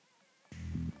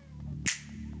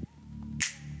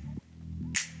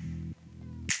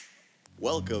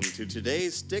Welcome to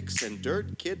today's Sticks and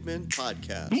Dirt Kidmin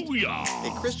podcast, Booyah!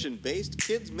 a Christian-based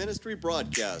kids ministry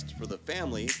broadcast for the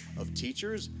family of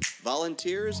teachers,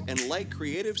 volunteers, and light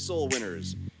creative soul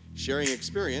winners, sharing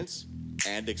experience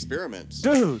and experiments.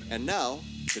 Dude! And now,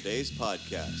 today's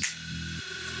podcast.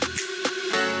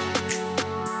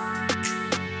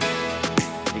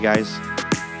 Hey guys,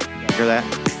 hear that?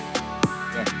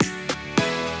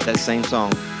 That same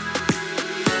song.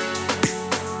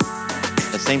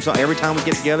 That same song. Every time we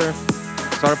get together,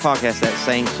 start a podcast, that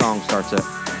same song starts up.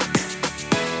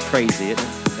 Crazy, isn't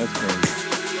it? That's crazy.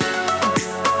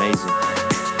 Amazing.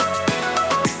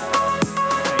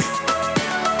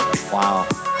 Wow.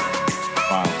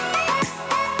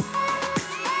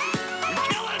 You're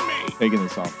killing me! Taking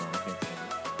this off now. I can't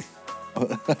say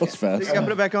it. That was fast. You gotta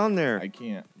put it back on there. I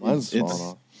can't. Mine's It's-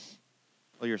 falling off.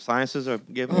 Oh, your sinuses are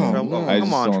giving you Oh, trouble. no. Oh, I come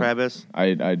just on, don't- Travis.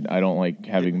 I don't like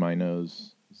having my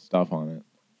nose stuff on it.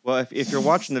 Well, if you're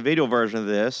watching the video version of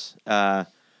this,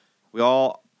 we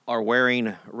all are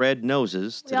wearing red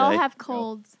noses We today. all have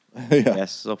colds. Yeah.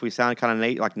 Yes, so if we sound kind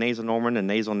of like Nasal Norman and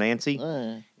Nasal Nancy,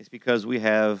 it's because we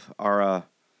have our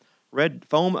red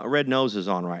noses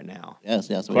on right now. Yes.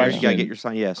 You Question. gotta get your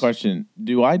sign. Yes. Question: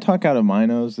 do I talk out of my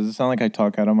nose? Does it sound like I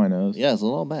talk out of my nose? Yes, a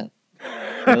little bit.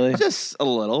 Really? Just a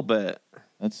little, but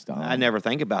That's dumb. I never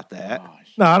think about that.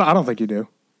 Gosh. No, I don't think you do.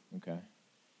 Okay.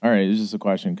 All right. It's just a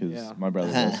question because Yeah. my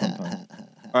brother does sometimes.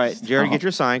 All right, Jared, get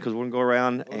your sign because we're gonna go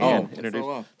around and introduce. fell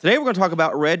off. Today we're gonna talk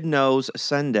about Red Nose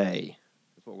Sunday.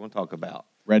 That's what we're gonna talk about.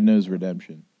 Red Nose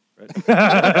Redemption.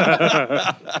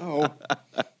 Oh.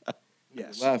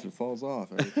 Yes. Laugh, it falls off.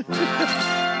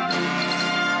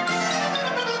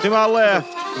 To my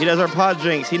left, he does our pod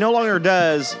jinx. He no longer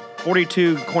does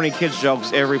 42 corny kids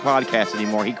jokes every podcast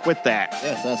anymore. He quit that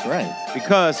Yes, that's right.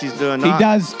 because he's doing. He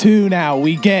does 2 now.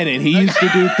 We get it. He used to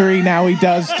do 3. Now he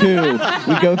does 2.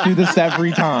 We go through this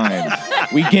every time.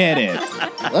 We get it.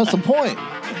 That's the point.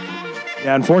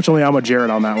 Yeah, unfortunately, I'm a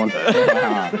Jared on that one.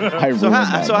 I So ruined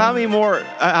how, that so how one. many more?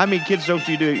 How many kids jokes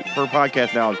do you do per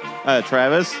podcast now,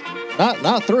 Travis?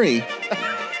 Not 3,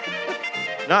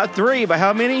 Not 3, but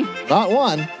how many? not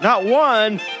 1, Not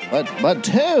 1, but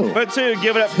 2. but 2.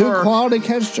 Give it up 2 for quality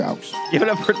kids jokes. give it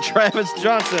up for Travis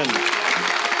Johnson.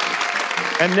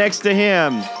 And next to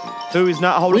him, who is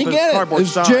not holding We up his get it. cardboard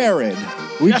It's sign. Jared.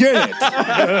 We get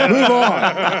it. Move on.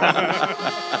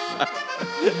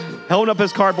 Holding up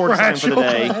his cardboard sign for the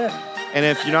day. Bradshaw. And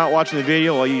if you're not watching the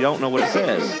video, well, you don't know what it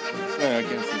says. I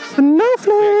can't see.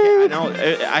 I know.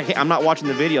 I'm not watching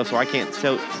the video, so I can't see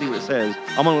what it says.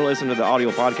 I'm going to listen to the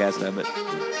audio podcast of it,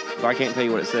 so I can't tell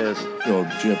you what it says. Yo,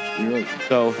 Gyps, you're like,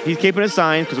 So he's keeping his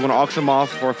sign because we're going to auction them off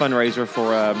for a fundraiser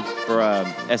for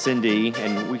SND,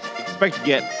 and we expect to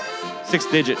get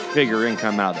 6-digit figure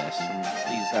income out of this. From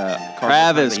these cardboard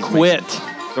Travis, signs that he's quit.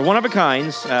 making. They're one of a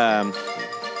kinds.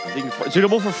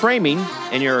 Suitable for framing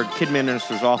in your kid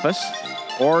minister's office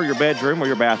or your bedroom or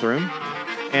your bathroom.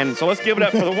 And so let's give it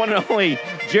up for the one and only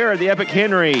Jared, the Epic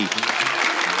Henry.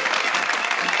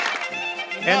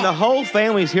 And the whole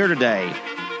family's here today.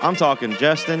 I'm talking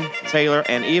Justin, Taylor,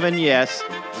 and even, yes,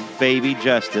 baby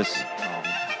Justice.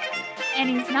 And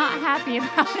he's not happy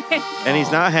about it. And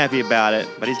he's not happy about it,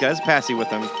 but he's got his passy with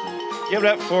him. Give it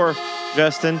up for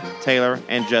Justin, Taylor,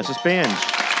 and Justice Binge.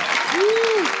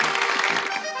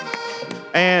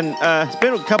 And it's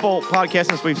been a couple podcasts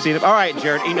since we've seen him. All right,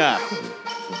 Jared, enough.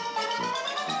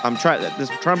 I'm trying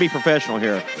to be professional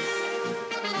here.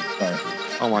 Sorry.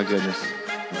 Oh, my goodness.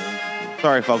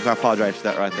 Sorry, folks. I apologize for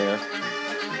that right there.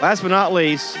 Last but not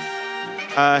least,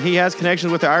 he has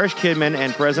connections with the Irish Kidman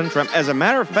and President Trump. As a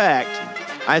matter of fact,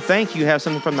 I think you have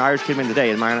something from the Irish Kidman today.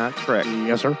 Am I not correct?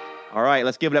 Yes, sir. All right,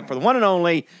 let's give it up for the one and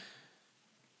only.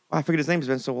 Oh, I figured his name's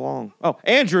been so long. Oh,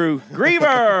 Andrew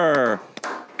Griever.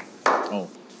 Oh.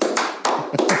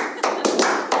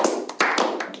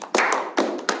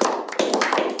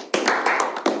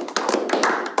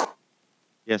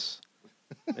 Yes,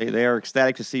 they are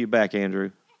ecstatic to see you back,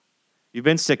 Andrew. You've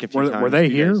been sick a few times. Were they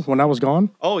you here guys. when I was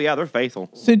gone? Oh yeah, they're faithful.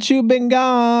 Since you've been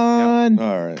gone.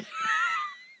 all right.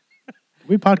 Did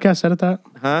we podcast edit that?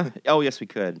 Huh? Oh yes, we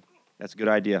could. That's a good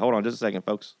idea. Hold on, just a second,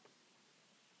 folks.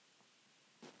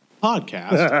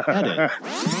 Podcast edit.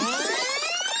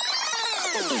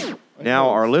 Now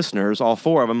our listeners, all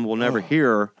 4 of them, will never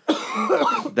hear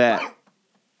that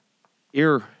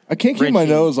ear I can't keep my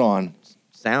wrenching nose on.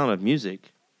 sound of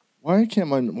music. Why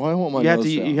won't my You have nose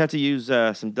to down? you have to use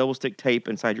some double stick tape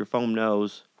inside your foam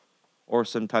nose, or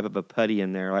some type of a putty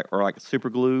in there, like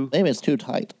super glue. Maybe it's too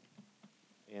tight.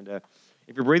 And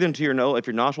if you're breathing into your nose, if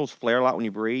your nostrils flare a lot when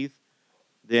you breathe,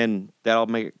 then that'll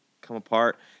make it come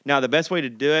apart. Now, the best way to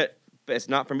do it, it's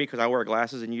not for me because I wear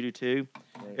glasses and you do too,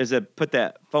 is to put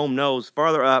that foam nose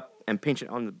farther up and pinch it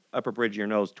on the upper bridge of your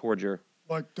nose towards your.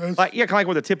 Like this. Like, yeah, kind of like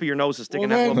where the tip of your nose is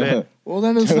sticking out a little bit. Well,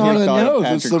 then it's Dude, not I a thought nose.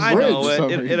 It's the Patrick's- I bridge. know, for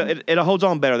some reason. it holds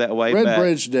on better that way. Red but-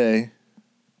 Bridge Day.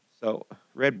 So,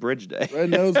 Red Bridge Day. Red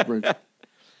Nose Bridge.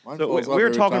 Mine So falls we off were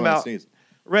every talking time I about sneeze.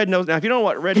 Red Nose. Now, if you don't know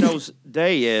what Red Nose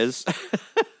Day is,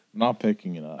 Not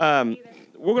picking it up.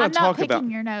 we're going I'm to not talk picking about.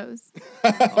 your nose.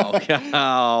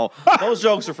 Oh, those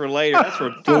jokes are for later. That's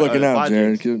for Good looking out,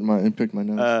 logic. Jared. Pick my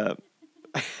nose.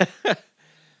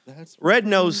 That's Red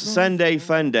Nose Sunday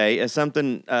Fun Day is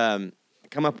something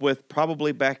come up with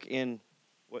probably back in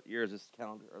what year is this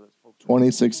calendar? Or this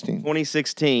 2016.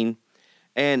 2016,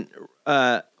 and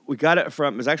we got it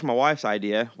from. It was actually my wife's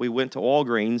idea. We went to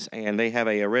Walgreens, and they have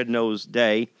a Red Nose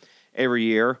Day every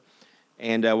year,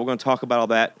 and we're going to talk about all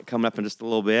that coming up in just a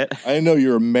little bit. I didn't know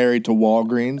you were married to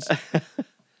Walgreens.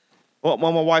 Well, my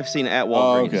wife's seen it at Oh,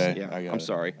 Walgreens. okay. Yeah, I got I'm it.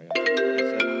 sorry.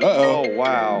 Uh-oh. Oh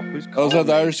wow, who's calling? Oh, is that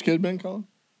the me? Irish kid been calling?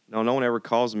 No, no one ever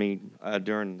calls me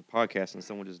during the podcast, and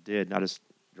someone just did. And I just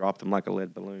dropped them like a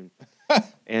lead balloon.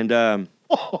 And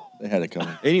They had it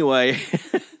coming. anyway,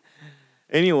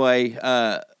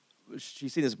 she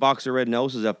seen this box of red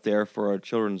noses up there for a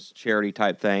children's charity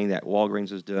type thing that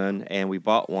Walgreens was doing, and we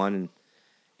bought one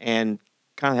and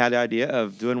kind of had the idea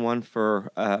of doing one for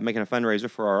making a fundraiser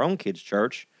for our own kids'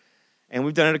 church. And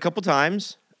we've done it a couple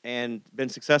times and been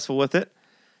successful with it.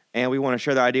 And we want to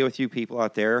share the idea with you people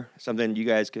out there, something you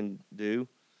guys can do.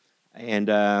 And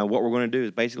what we're going to do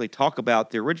is basically talk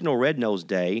about the original Red Nose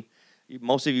Day.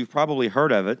 Most of you have probably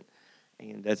heard of it.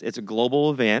 And it's a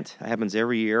global event. It happens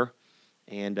every year.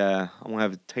 And I'm going to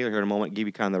have Taylor here in a moment give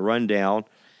you kind of the rundown.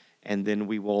 And then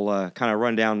we will kind of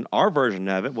run down our version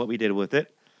of it, what we did with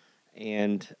it.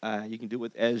 And you can do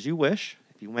it as you wish.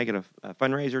 If you make it a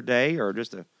fundraiser day or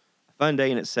just a fun day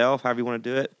in itself, however you want to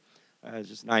do it. It's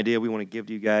just an idea we want to give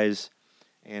to you guys.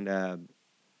 And,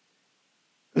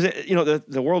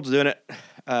 the world's doing it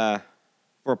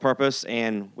for a purpose,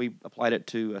 and we applied it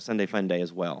to a Sunday Fun Day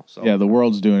as well. So Yeah, the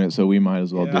world's doing it, so we might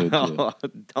as well do it too.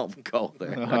 Don't go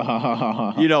there.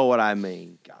 You know what I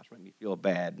mean. Gosh, make me feel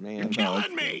bad, man.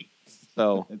 Killing me.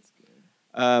 So, It's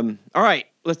good. all right,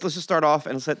 let's just start off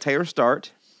and let's let Taylor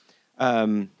start.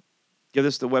 Give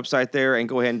us the website there and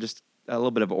go ahead and just a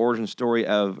little bit of origin story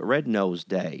of Red Nose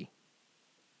Day.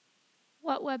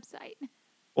 What website?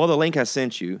 Well, the link I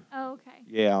sent you. Oh, okay.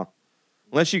 Yeah.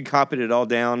 Unless you copied it all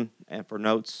down and for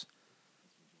notes.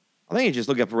 I think you just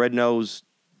look up Red Nose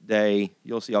Day.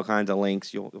 You'll see all kinds of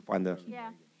links. You'll find the Yeah.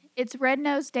 It's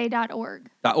rednoseday.org.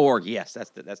 .org. Yes,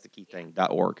 that's the key thing.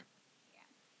 .org.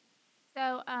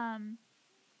 So,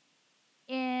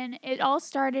 it all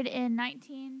started in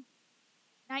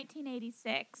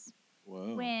 1986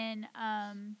 Whoa. when,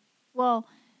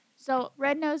 so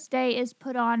Red Nose Day is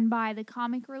put on by the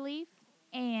Comic Relief,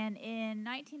 and in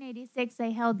 1986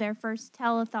 they held their first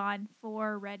telethon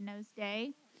for Red Nose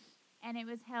Day, and it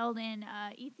was held in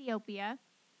Ethiopia,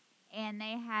 and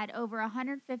they had over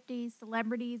 150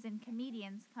 celebrities and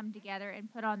comedians come together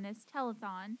and put on this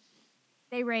telethon.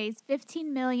 They raised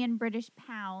 15 million British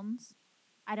pounds.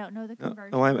 I don't know the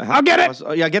conversion. I'll get it.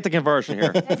 Yeah, get the conversion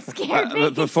here. That scared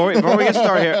me. Before we get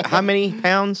started here, how many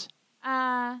pounds?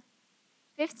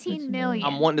 15 million.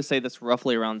 I'm wanting to say that's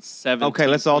roughly around 7. Okay,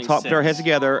 let's all talk put our heads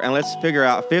together and let's figure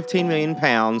out 15 million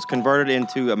pounds converted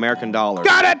into American dollars.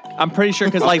 Got it. I'm pretty sure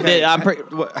because Okay. I'm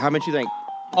How much you think?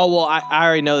 Oh well, I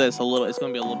already know this a little. It's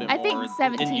going to be a little bit I more think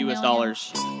 17 in U.S. million.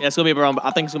 dollars. Yeah, it's going to be around.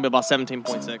 I think it's going to be about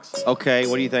 17.6. Okay,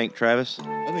 what do you think, Travis?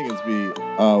 I think it's be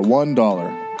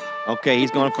 $1. Okay,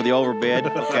 he's going for the overbid.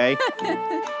 Okay.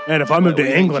 And if I move What do to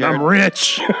you think, England, I'm Jared?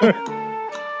 rich.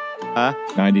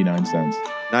 99 cents.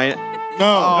 Nine. No.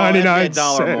 Oh, that'd be $99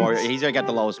 $1 more. cents. He's got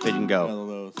the lowest bid you can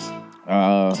go.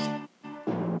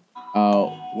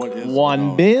 What is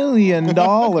 $1 billion.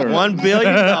 $1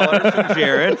 billion from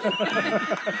Jared.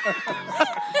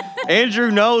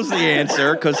 Andrew knows the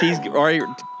answer because he's already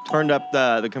turned up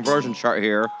the conversion chart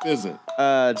here. Is it?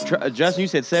 Justin, you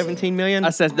said 17 million? I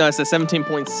said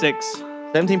 17.6.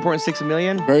 17.6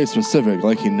 million? Very specific,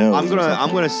 like he knows. I'm or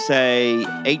gonna something. say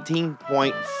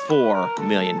 $18.4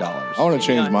 million. I want to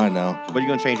change mine now. What are you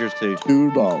gonna change yours to?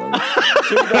 $2. $2.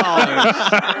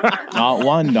 Not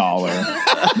 $1.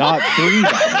 Not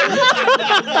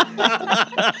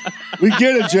 $3. We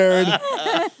get it, Jared.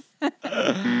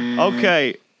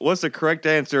 Okay, what's the correct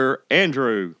answer,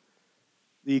 Andrew?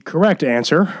 The correct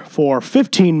answer for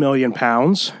 15 million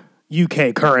pounds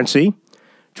UK currency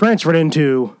transferred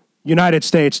into United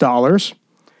States dollars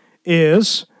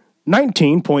is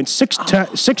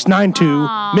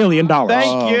 $19.692 million. Thank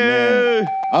Oh, you. man.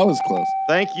 I was close.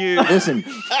 Thank you. Listen,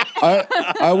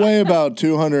 I weigh about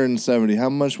 270. How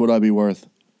much would I be worth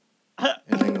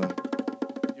in England?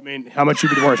 You mean how much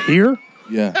you'd be worth here?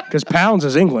 Yeah, Because pounds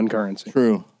is England currency.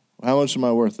 true. How much am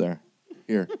I worth there?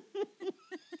 Here.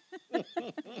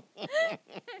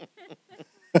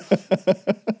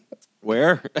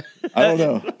 Where? I don't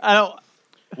know. I don't.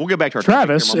 We'll get back to our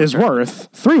Travis topic here is worth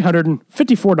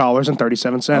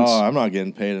 $354.37. Oh, I'm not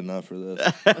getting paid enough for this.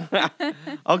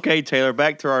 Okay, Taylor,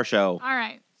 back to our show. All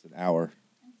right. It's an hour.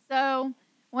 So,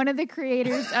 one of the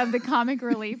creators of the comic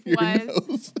relief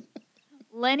was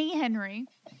Lenny Henry.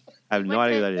 I have no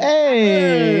What's idea it? who that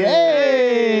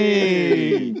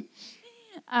is.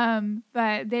 Hey,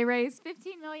 But they raised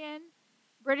 15 million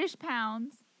British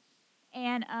pounds,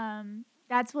 and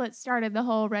that's what started the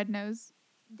whole Red Nose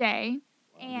Day.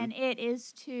 And it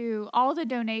is to all the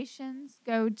donations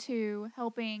go to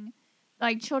helping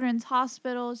like children's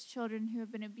hospitals, children who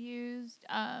have been abused,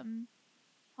 pretty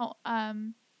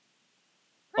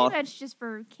much just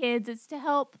for kids. It's to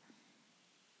help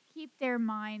keep their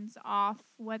minds off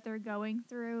what they're going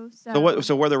through.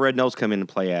 So where the red nose come into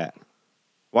play at?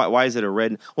 Why is it a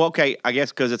red? Well, okay, I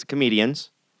guess because it's comedians.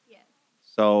 Yes.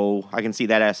 So I can see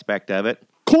that aspect of it.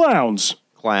 Clowns.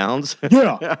 Clowns.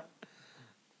 Yeah.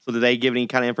 So did they give any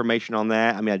kind of information on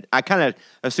that? I mean, I kind of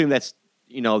assume that's,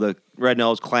 the red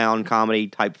nose clown comedy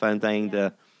type fun thing.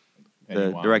 The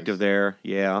directive there.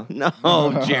 Yeah. No,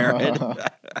 Jared.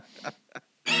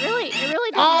 It really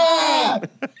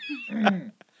doesn't.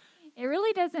 It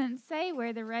really doesn't say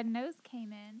where the red nose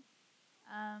came in.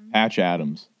 Patch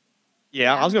Adams.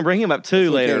 Yeah, I was going to bring him up too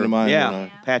That's what later. came to mind Yeah,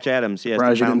 when Patch Adams. Yes.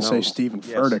 Surprised the you didn't clown say nose. Stephen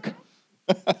Yes. Furtick.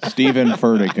 Stephen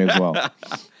Furtick as well. It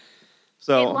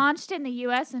So launched in the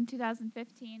U.S. in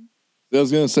 2015. I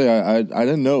was gonna say I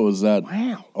didn't know it was that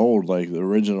Wow. old. Like the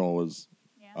original was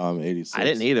Yeah. 86. I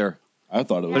didn't either. I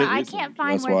thought it was. Yeah, I recent. can't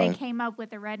find That's where why. they came up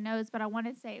with the red nose, but I want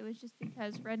to say it was just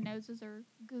because red noses are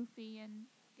goofy and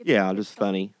get Yeah, the kids just to,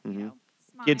 funny. you Mhm. know,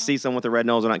 smile. Kids see someone with a red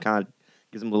nose and that kind of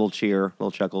gives them a little cheer, a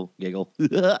little chuckle, giggle.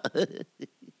 That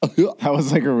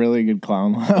was like a really good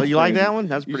clown laugh. Oh, you like that one?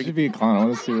 That's You pretty should good. be a clown. I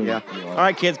want to see what Yeah. you All are.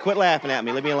 right, kids, quit laughing at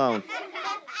me. Leave me alone.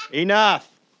 Enough.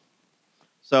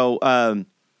 So,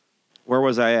 where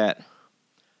was I at?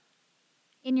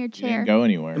 in your You chair. didn't go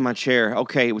anywhere. In my chair.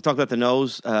 Okay, we talked about the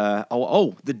nose.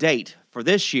 The date for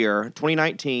this year,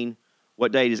 2019.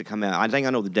 What day does it come out? I think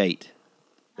I know the date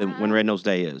when Red Nose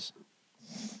Day is.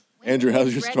 Andrew,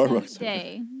 how's your Red Starbucks? Nose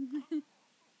Day.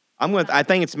 I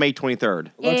think it's May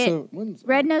 23rd. Alexa, when's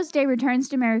Red Nose Day returns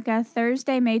to America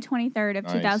Thursday, May 23rd of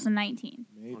Nice. 2019.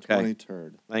 May Okay.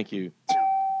 23rd. Thank you.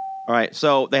 All right,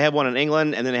 so they have one in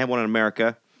England and then they have one in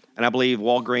America, and I believe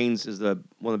Walgreens is one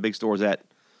of the big stores that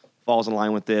falls in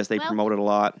line with this. They Well, promote it a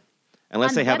lot,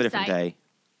 unless on they the have a different website. day.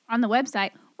 On the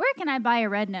website, where can I buy a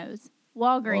red nose?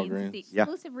 Walgreens is the Walgreens. Yeah.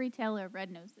 exclusive retailer of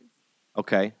red noses.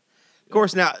 Okay. Of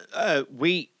course, now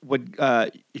we would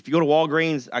if you go to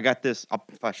Walgreens, I got this.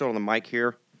 If I show it on the mic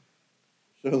here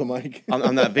Show the mic.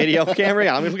 on the video camera,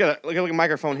 yeah. Look at the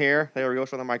microphone here. There we go.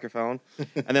 Show the microphone,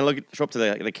 and then show up to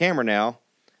the camera now,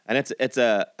 and it's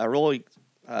a really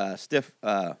stiff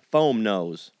foam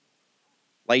nose,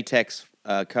 latex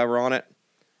cover on it,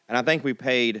 and I think we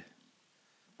paid.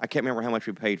 I can't remember how much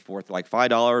we paid for it, like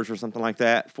 $5 or something like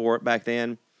that for it back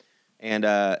then, and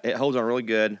it holds on really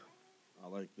good. I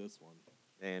like this one.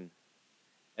 And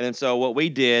then so what we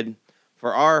did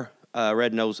for our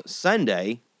Red Nose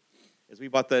Sunday is we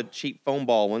bought the cheap foam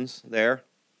ball ones there,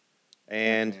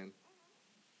 and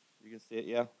you can see it.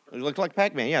 Yeah, it looks like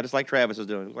Pac-Man. Yeah, just like Travis is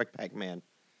doing. It looks like Pac-Man.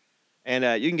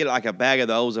 And you can get like a bag of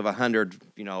those of 100,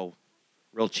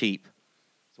 real cheap.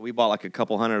 So we bought like a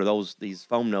couple hundred of these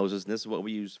foam noses, and this is what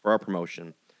we use for our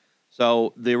promotion.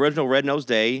 So the original Red Nose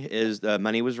Day is the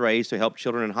money was raised to help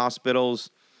children in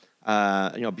hospitals.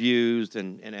 Abused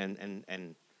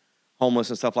and homeless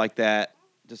and stuff like that,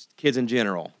 just kids in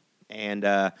general. And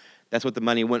that's what the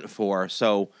money went for.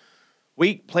 So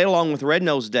we played along with Red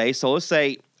Nose Day. So let's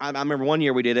say, I remember one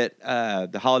year we did it,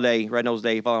 the holiday Red Nose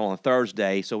Day fell on a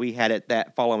Thursday, so we had it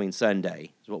that following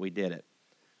Sunday is what we did it.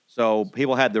 So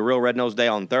people had the real Red Nose Day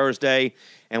on Thursday,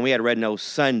 and we had Red Nose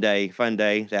Sunday, fun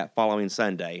day, that following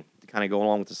Sunday to kind of go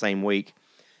along with the same week.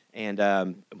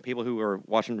 And people who were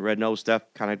watching Red Nose stuff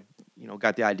kind of,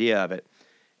 got the idea of it.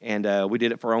 And we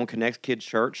did it for our own Connect Kids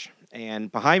Church.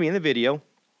 And behind me in the video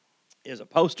is a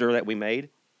poster that we made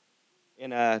in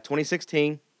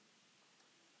 2016.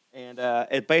 And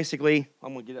it basically,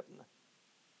 I'm going to get up and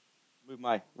move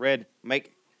my red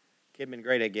Make Kidman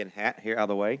Great Again hat here out of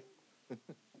the way.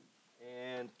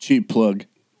 And Cheap plug.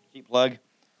 cheap plug.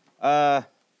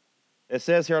 It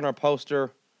says here on our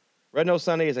poster, Red Nose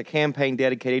Sunday is a campaign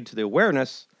dedicated to the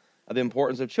awareness of the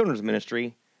importance of children's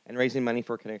ministry and raising money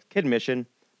for Connect Kid Mission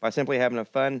by simply having a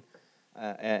fun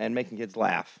and making kids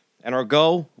laugh. And our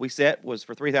goal we set was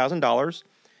for $3,000,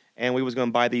 and we was going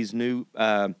to buy these new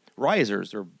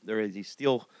risers. They're these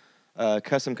steel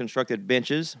custom constructed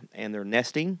benches, and they're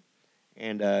nesting.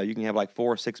 And you can have like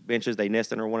 4 or 6 benches. They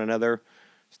nest under one another,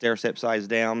 stair step size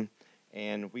down.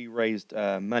 And we raised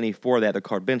money for that. They're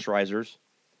called bench risers.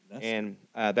 And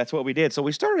that's what we did. So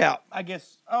we started out, I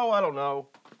guess, I don't know,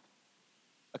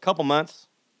 a couple months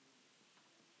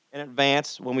in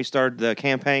advance when we started the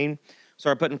campaign.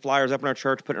 Started putting flyers up in our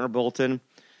church, putting in our bulletin.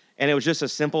 And it was just a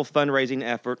simple fundraising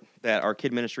effort that our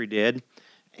kid ministry did.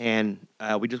 And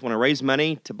we just want to raise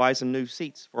money to buy some new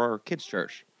seats for our kids'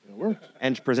 church. It worked.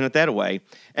 And to present it that way.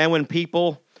 And when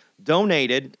people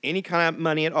donated any kind of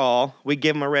money at all, we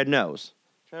give them a red nose.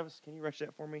 Travis, can you rush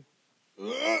that for me?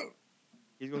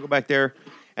 He's going to go back there.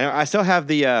 And I still have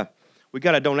we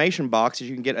got a donation box that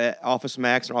you can get at Office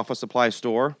Max or Office Supply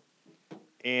Store.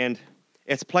 And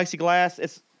it's plexiglass.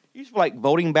 It's used for like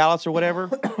voting ballots or whatever.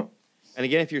 And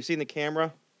again, if you're seeing the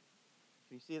camera,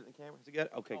 can you see it in the camera? Is it good?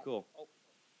 Okay, cool.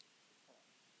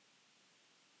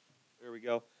 There we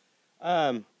go.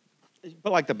 You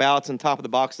put like the ballots on top of the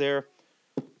box there.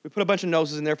 We put a bunch of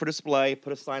noses in there for display.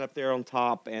 Put a sign up there on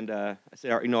top, and I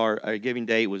said our giving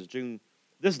date was June.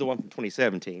 This is the one from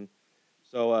 2017.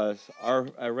 So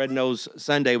our Red Nose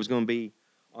Sunday was going to be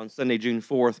on Sunday, June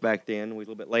 4th. Back then, we were a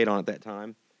little bit late on it that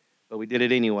time, but we did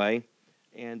it anyway.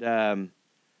 And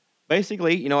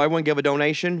basically, everyone give a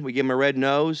donation. We give them a red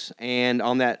nose, and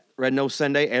on that Red Nose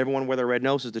Sunday, everyone wear their red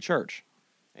noses to church,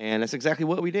 and that's exactly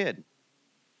what we did.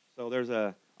 So there's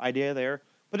a idea there.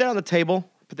 Put that on the table.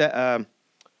 Put that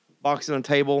box on the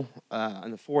table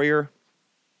in the foyer,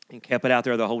 and kept it out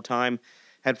there the whole time.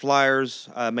 Had flyers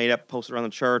made up, posted around the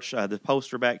church. The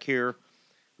poster back here,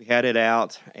 we had it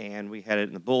out, and we had it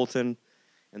in the bulletin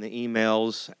and the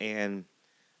emails, and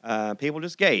people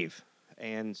just gave.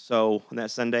 And so on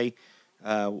that Sunday,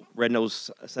 Red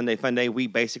Nose Sunday Fun Day, we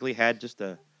basically had just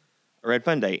a Red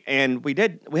Fun Day. And we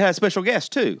had a special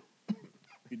guest, too.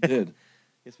 We did.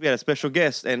 Yes, we had a special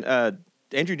guest. And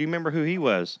Andrew, do you remember who he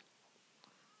was?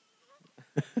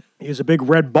 He was a big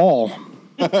red ball.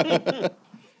 A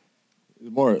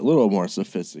little more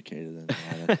sophisticated than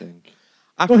that, I think.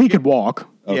 Well, he could walk.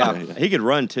 Okay. Yeah, he could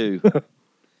run, too.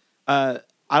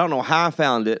 I don't know how I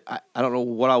found it. I don't know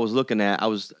what I was looking at.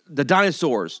 The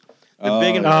dinosaurs. The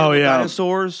big and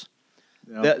dinosaurs.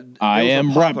 Yep. I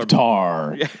am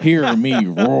Reptar. Hear me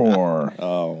roar.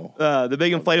 Oh. The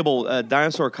big inflatable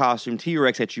dinosaur costume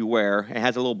T-Rex that you wear. It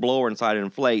has a little blower inside. It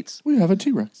inflates. We have a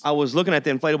T-Rex. I was looking at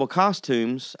the inflatable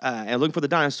costumes and looking for the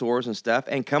dinosaurs and stuff,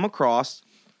 and come across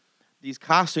these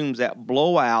costumes that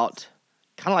blow out,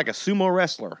 kind of like a sumo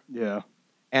wrestler. Yeah.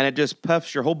 And it just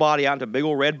puffs your whole body out into a big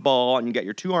old red ball, and you got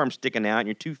your 2 arms sticking out and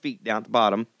your 2 feet down at the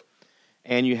bottom.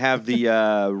 And you have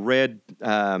the red...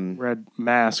 red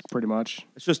mask, pretty much.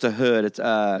 It's just a hood. It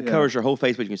covers your whole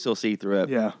face, but you can still see through it.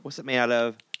 Yeah. What's it made out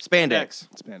of? Spandex.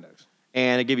 Spandex.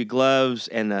 And it give you gloves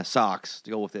and socks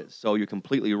to go with it. So you're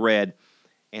completely red.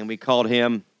 And we called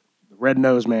him... The Red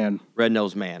Nose Man. Red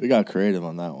Nose Man. We got creative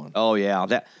on that one. Oh, yeah.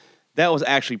 That was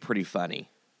actually pretty funny.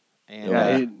 And,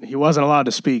 Yeah, he wasn't allowed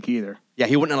to speak either. yeah,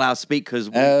 he wasn't allowed to speak because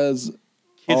As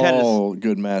kids had all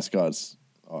good mascots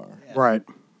are. Right.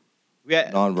 we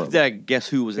had nonverbal. kids had to guess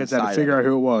who was Kids inside. had to figure out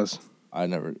who it was. I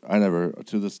never,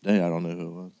 to this day, I don't know who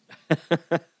it was.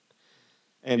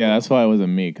 And Yeah, that's why it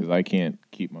wasn't me, because I can't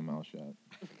keep my mouth shut.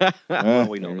 well,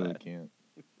 we I know really that. can't.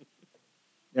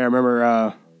 Yeah, I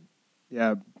remember,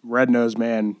 Red Nose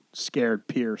Man scared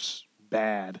Pierce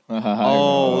bad.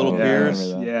 Oh, little I remember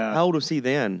Pierce. that. Yeah. How old was he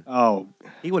then? Oh,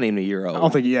 He wasn't even a year old. I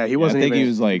don't think, he Yeah, wasn't I think even, he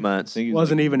was like months. I think he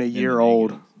wasn't like even a in the year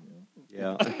old.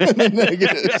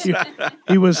 negatives.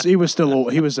 he was still,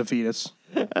 he was a fetus.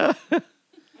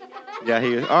 Yeah,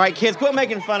 he was. All right, kids, quit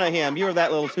making fun of him. You were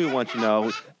that little too once,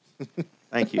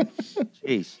 Thank you.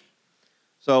 Jeez.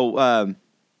 So,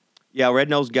 Red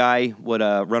Nose Guy would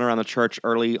run around the church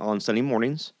early on Sunday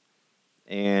mornings,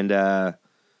 and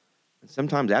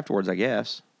sometimes afterwards, I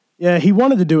guess. Yeah, he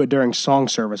wanted to do it during song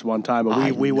service one time,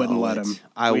 but we wouldn't know let it. him.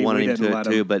 I We wanted him didn't to let it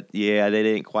too, but yeah, they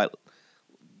didn't quite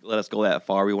let us go that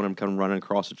far. We wanted him to come running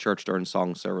across the church during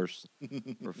song service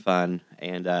for fun,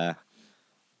 and darn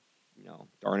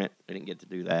it, they didn't get to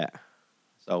do that.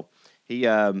 So he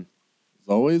It's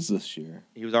always this year.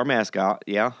 he was our mascot.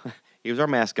 Yeah, he was our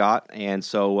mascot, and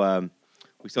so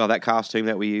we still have that costume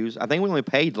that we use. I think we only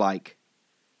paid like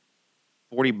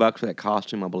 $40 for that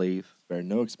costume, I believe. Spare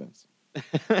no expense.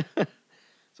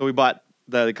 So we bought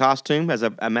the costume as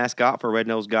a mascot for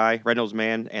Red-Nosed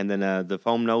Man, and then the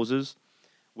foam noses,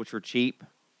 which were cheap.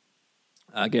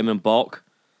 Gave them in bulk.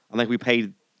 I think we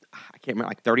paid, I can't remember,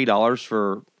 like $30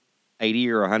 for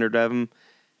 80 or 100 of them,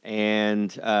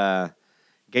 and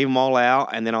gave them all out.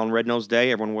 And then on Red Nose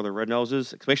Day, everyone wore their red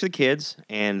noses, especially the kids.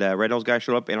 And Red Nose guy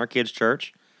showed up in our kids'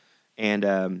 church,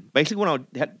 and basically when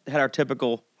I had our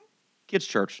typical kids'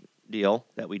 church deal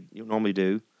that we normally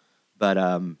do, but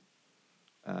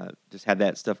just had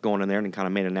that stuff going in there and kind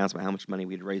of made an announcement how much money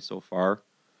we'd raised so far.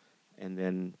 And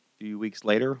then a few weeks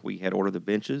later, we had ordered the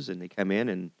benches, and they come in,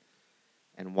 and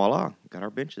voila, got our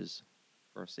benches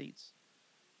for our seats.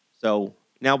 So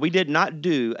now we did not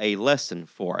do a lesson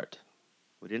for it.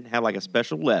 We didn't have like a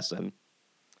special lesson.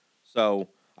 So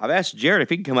I've asked Jared if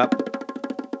he can come up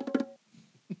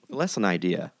with a lesson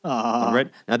idea. Now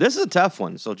this is a tough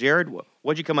one. So Jared,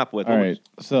 what'd you come up with? All right.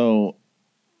 So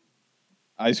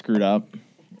I screwed up.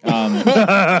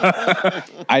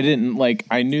 I didn't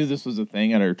I knew this was a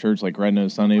thing at our church, like Red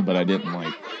Nose Sunday, but I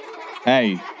didn't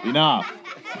hey, enough.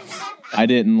 I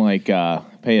didn't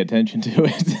pay attention to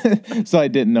it. So I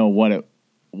didn't know what it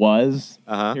was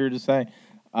here to say.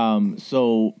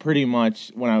 So pretty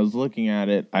much when I was looking at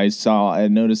it, I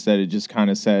noticed that it just kind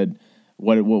of said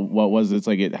what was it? It's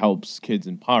like it helps kids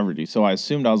in poverty. So I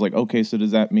assumed, I was like, okay, so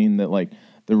does that mean that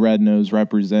the red nose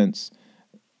represents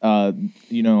how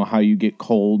you get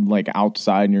cold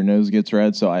outside and your nose gets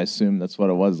red? So I assumed that's what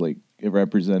it was. It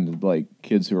represented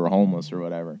kids who are homeless or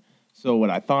whatever. So what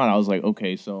I thought, I was like,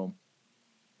 okay, so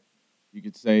you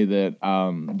could say that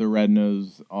the red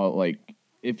nose,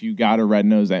 if you got a red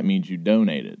nose, that means you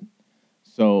donated.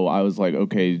 So I was like,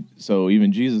 okay, so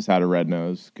even Jesus had a red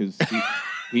nose because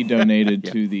he donated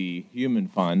to the human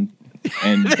fund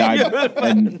and died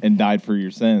and died for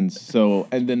your sins. So,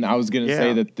 and then I was gonna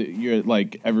say that you're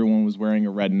everyone was wearing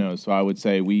a red nose. So I would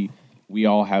say we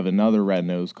all have another red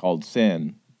nose called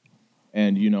sin.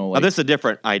 And this is a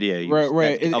different idea.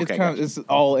 Right. It's kind of, it's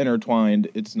all intertwined.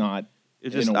 It's not.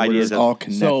 It's just ideas all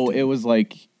connected. So it was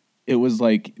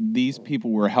like these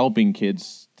people were helping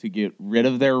kids to get rid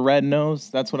of their red nose.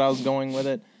 That's what I was going with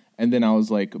it. And then I was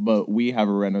like, but we have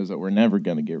a red nose that we're never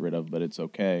going to get rid of, but it's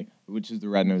okay, which is the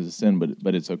red nose of sin,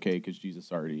 but it's okay because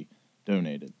Jesus already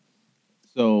donated.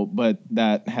 So, but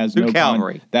that has no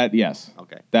Calvary. Yes.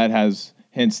 Okay. That has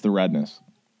hence the redness.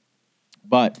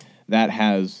 But that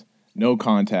has no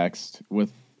context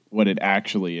with what it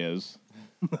actually is.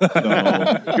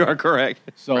 So, you are correct.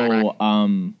 So,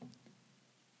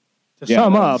 to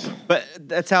sum up, but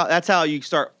that's how you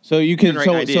start. So you can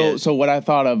so what I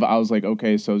thought of, I was like,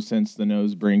 okay, so since the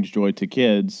nose brings joy to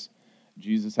kids,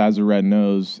 Jesus has a red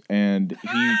nose, and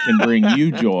he can bring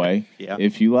you joy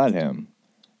if you let him.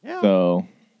 Yeah. So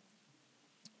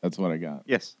that's what I got.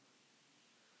 Yes.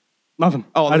 Nothing.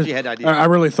 Oh, you had ideas. I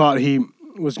really thought he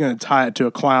was going to tie it to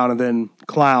a clown and then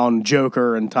clown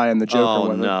Joker and tie in the Joker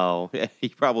with it. Oh, no. He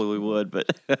probably would, but...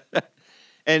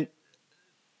 And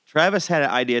Travis had an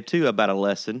idea, too, about a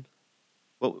lesson.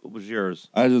 What was yours?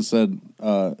 I just said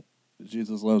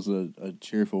Jesus loves a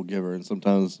cheerful giver, and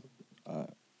sometimes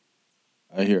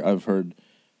I've heard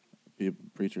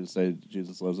preachers say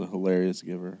Jesus loves a hilarious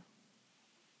giver.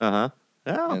 Uh-huh.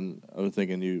 Yeah. And I was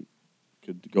thinking you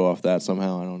could go off that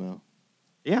somehow. I don't know.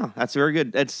 Yeah, that's very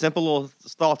good. It's simple little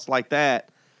thoughts like that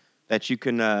you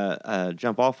can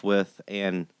jump off with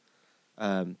and give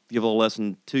a little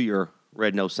lesson to your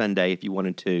Red Nose Sunday if you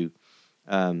wanted to.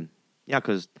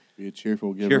 Because be a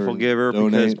cheerful giver. Cheerful giver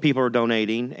because people are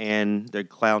donating and the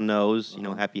clown knows,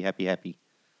 happy, happy, happy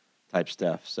type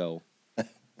stuff. So,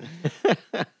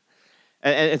 and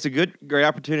it's a great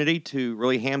opportunity to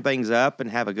really ham things up and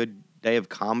have a good day of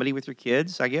comedy with your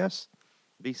kids, I guess.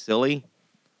 Be silly.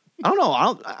 I don't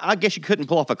know. I guess you couldn't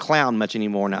pull off a clown much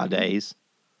anymore nowadays.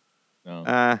 No.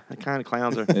 The kind of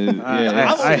clowns are.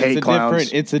 I hate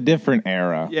clowns. It's a different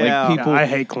era. Yeah. I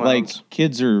hate clowns.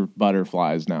 Kids are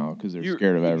butterflies now because they're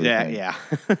scared of everything. Yeah.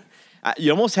 You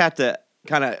almost have to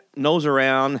kind of nose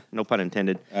around, no pun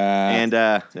intended, and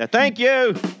thank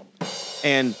you,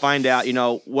 and find out,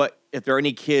 what if there are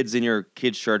any kids in your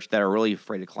kids' church that are really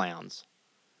afraid of clowns.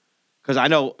 Because I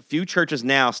know a few churches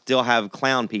now still have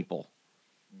clown people.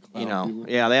 People?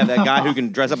 Yeah, they have that guy who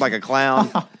can dress up like a clown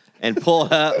and pull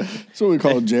it up. That's what we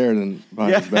call Jared and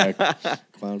behind his back.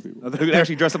 Clown people. Who can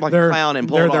actually dress up like a clown and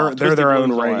pull it off. They're their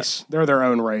own race. They're their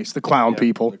own race. The clown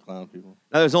people. The clown people.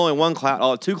 Now, there's only one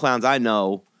clown, two clowns I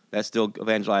know that still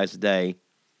evangelize today.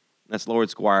 That's Lord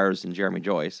Squires and Jeremy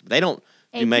Joyce. But they don't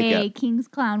do makeup. King's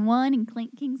Clown 1 and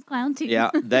King's Clown 2.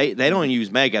 Yeah, they don't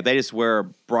use makeup. They just wear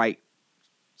bright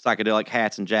psychedelic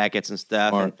hats and jackets and stuff.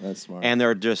 Smart. That's smart. And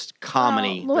they're just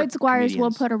comedy. Well, Lloyd They're Squires will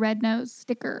comedians. put a red nose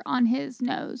sticker on his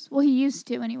nose. Well, he used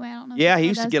to anyway. I don't know. Yeah, he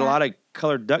used to get a lot of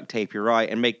colored duct tape. You're right,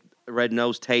 and make red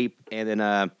nose tape, and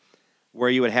then where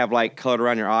you would have like colored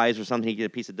around your eyes or something, you get a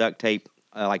piece of duct tape,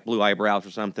 like blue eyebrows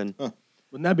or something.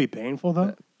 Wouldn't that be painful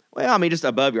though? Well, I mean, just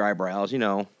above your eyebrows, you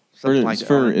know, For, something like it's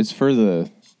that.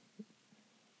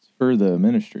 for the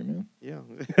ministry, man. Yeah,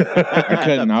 I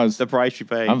couldn't. I was. the price you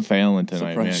pay. I'm failing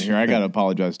tonight, man. Surprise. Here, I gotta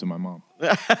apologize to my mom.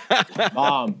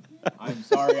 Mom, I'm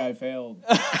sorry I failed.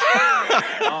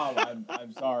 Mom,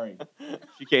 I'm sorry.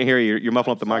 She can't hear you. You're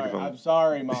muffling up the Sorry, microphone. I'm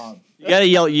sorry, Mom. You gotta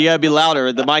yell. You gotta be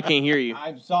louder. The mic can't hear you.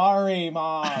 I'm sorry,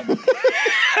 Mom.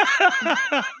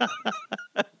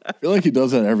 I feel like he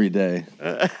does that every day.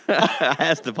 I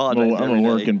has to apologize. I'm every a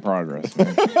work day. in progress,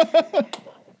 man.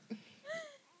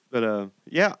 But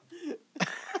yeah,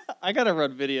 I gotta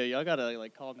run video. Y'all gotta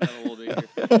like calm down a little bit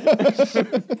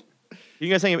here. you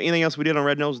guys think of anything else we did on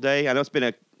Red Nose Day? I know it's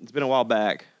been a while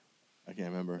back. I can't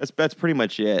remember. That's pretty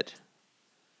much it.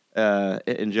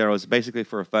 In general, it's basically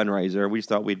for a fundraiser. We just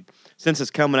thought since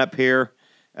it's coming up here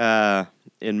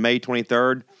in May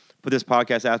 23rd, put this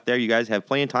podcast out there. You guys have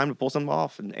plenty of time to pull something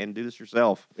off and do this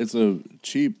yourself. It's a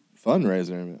cheap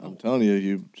fundraiser. I mean, I'm telling you,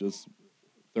 you just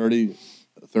 $30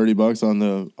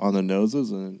 on the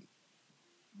noses and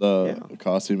the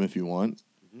costume if you want,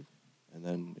 and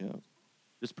then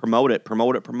Just promote it.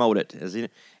 And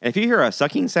if you hear a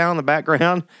sucking sound in the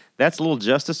background, that's a little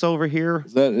Justice over here.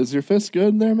 is your fist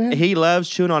good there, man? He loves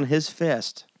chewing on his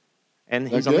fist, and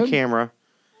he's on the good? camera.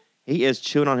 He is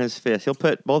chewing on his fist. He'll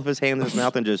put both of his hands in his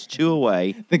mouth and just chew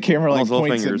away. The camera like Those little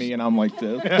points fingers. at me, and I'm like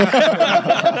this.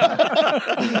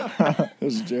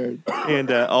 This is Jared.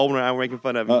 And Owen and I were making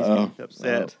fun of him. Uh-oh. He's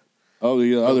upset. Oh,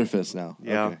 you got other fist now.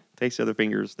 Yeah, Okay. takes the other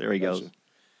fingers. There he goes. Gotcha.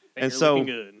 And You're so, looking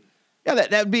good. yeah,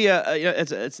 that'd be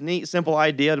it's a neat, simple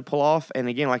idea to pull off. And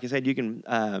again, like I said, you can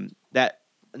that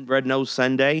Red Nose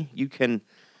Sunday, you can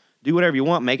do whatever you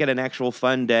want. Make it an actual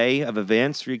fun day of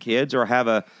events for your kids, or have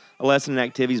a lesson and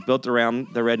activities built around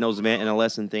the Red Nose event and a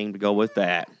lesson theme to go with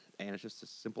that. And it's just a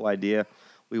simple idea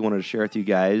we wanted to share with you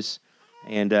guys.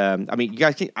 And I mean, you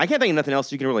guys, I can't think of nothing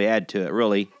else you can really add to it.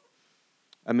 Really,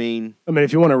 I mean,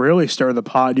 if you want to really stir the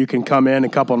pot, you can come in a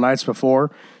couple nights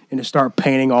before and just start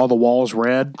painting all the walls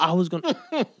red. I was gonna,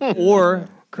 or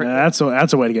That's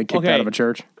a way to get kicked Okay. out of a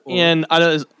church. and I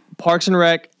know it's Parks and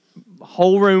Rec,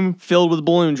 whole room filled with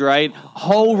balloons, right?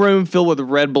 Whole room filled with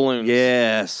red balloons.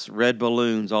 yes, red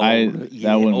balloons all over.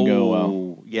 That wouldn't go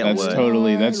well. Yeah, That's it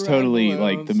would. that's Red totally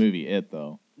like balloons. the movie It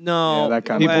though. No, Yeah, that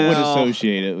kind of- People would well,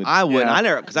 associate it with I wouldn't. Yeah. I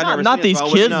never, because I Not- never. not seen it, these so I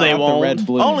wouldn't kids, know. they the won't. red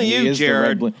balloon. Only He you, is the red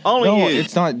Jared. balloon. Only no, you.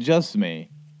 it's not just me.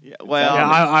 Yeah, well, Yeah,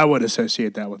 I would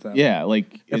associate that with that. Yeah, like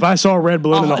If I saw a red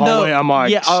balloon in the Oh, no. hallway, I'm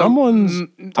like, Yeah, someone's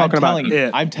I'm talking about telling you,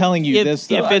 it. I'm telling you this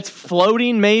though. If it's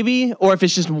floating, maybe, or if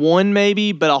it's just one,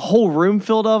 maybe, but a whole room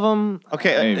filled of them.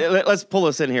 okay, Hey. let's pull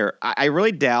this in here. I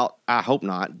really doubt. I hope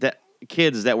not that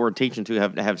kids that we're teaching to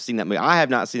have seen that movie. I have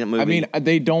not seen that movie. I mean,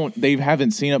 they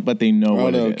haven't seen it, but they know Oh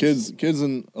what no, it is. kids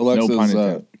in pun Alexa's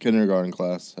intended. kindergarten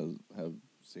class have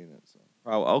seen it. So.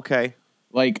 oh, okay.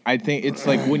 Like I think it's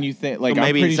like when you think like So I'm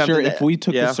maybe pretty something sure that- if we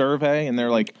took yeah. the survey and they're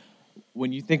like,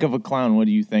 when you think of a clown, what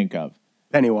do you think of? You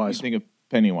Pennywise. think of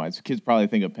Pennywise. Kids probably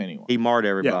think of Pennywise. He marred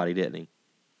everybody, didn't he?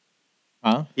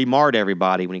 Huh? He marred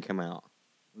everybody when he came out.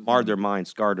 Marred their mind,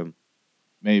 scarred them.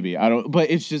 Maybe I don't. But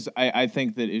it's just I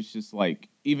think that it's just like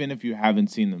even if you haven't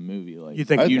seen the movie, like You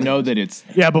think- you know that it's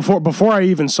Yeah, before I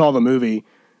even saw the movie,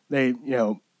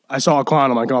 I saw a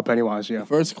clown. I'm like, oh, Pennywise. Yeah. The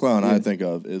first clown I think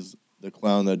of is the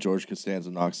clown that George Costanza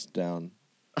knocks down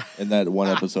in that one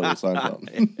episode of Seinfeld.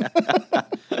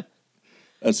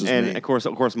 That's just And me. of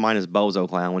course, mine is Bozo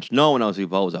Clown, which no one knows who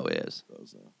Bozo is.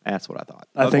 That's what I thought.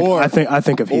 I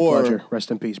think of Heath or- Ledger. Rest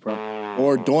in peace, bro.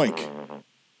 Or Doink.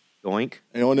 Doink.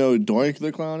 Anyone know who Doink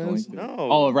the clown is? No.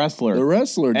 oh a wrestler. The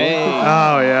wrestler. Doink. Hey.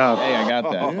 Oh yeah. Hey, I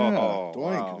got that. Yeah, Oh, Doink,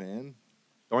 wow. man.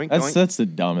 Doink. That's the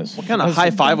dumbest. What kind of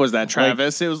high five was that,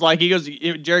 Travis? It was like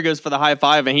Jerry goes for the high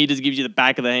five, and he just gives you the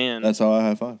back of the hand. That's how I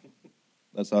high five.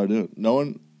 That's how I do it.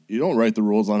 You don't write the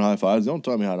rules on high fives. Don't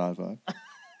tell me how to high five.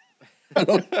 I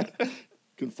don't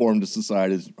conform to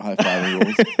society's high fiving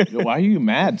rules. Why are you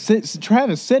mad?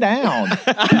 Travis, sit down.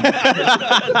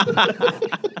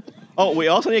 Oh, we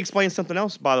also need to explain something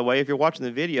else, by the way. If you're watching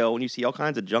the video and you see all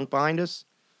kinds of junk behind us,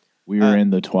 We are in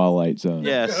the twilight zone.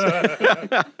 yes.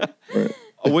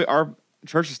 Our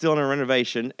church is still in a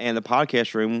renovation, and the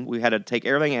podcast room, we had to take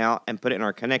everything out and put it in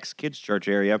our Connects Kids Church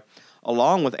area,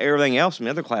 along with everything else from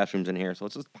the other classrooms in here. So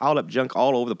it's just piled up junk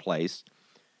all over the place.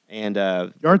 And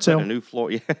Yard sale. A new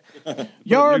floor. Yeah.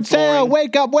 Yard sale!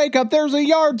 Wake up! Wake up! There's a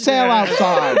yard sale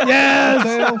outside.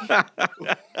 Yes.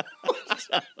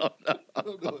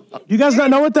 You guys not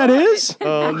know what that is?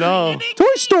 Oh no. Toy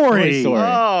Story. Toy Story.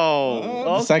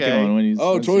 Oh, The second one when he's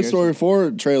Toy Story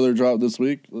 4 trailer dropped this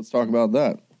week. Let's talk about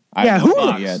that. Yeah, who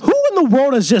Yet. in the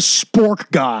world is this Spork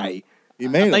guy? He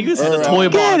made him. I think this is Or, a toy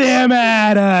Get box. him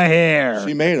out of here.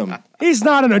 She made him. He's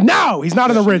not he's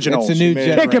not an original. It's a new Kick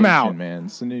generation, him out. man.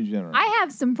 It's a new generation. I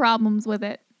have some problems with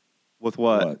it. With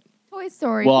what? What? Toy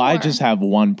Story. Well, I 4. just have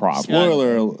one problem.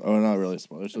 Spoiler. Oh, not really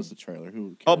spoiler. It's just a trailer. Who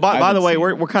cares? Oh, by the haven't way, seen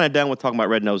we're it. kind of done with talking about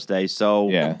Red Nose Day. So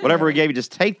Yeah. whatever we gave you,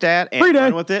 just take that and Free day.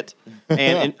 run with it.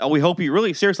 And we hope you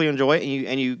really seriously enjoy it,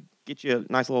 and you get you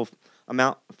a nice little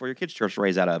amount for your kids' church to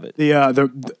raise out of it.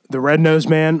 The Red Nose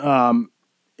Man.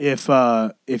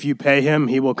 If you pay him,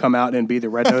 he will come out and be the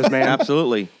Red Nose Man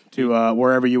Absolutely. to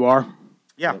wherever you are.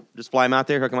 Yeah. Just fly him out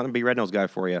there. He'll come out and be Red Nose guy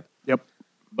for you. Yep.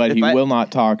 But If he I- will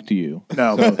not talk to you.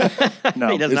 No, He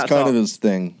no. does It's not kind talk. of his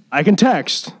thing. I can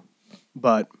text,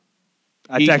 but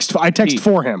I He- text he-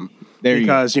 for him There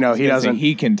because you go. he I was gonna say, doesn't.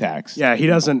 He can text. Yeah, he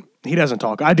doesn't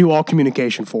talk. I do all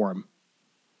communication for him.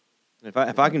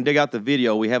 If I can dig out the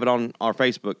video, we have it on our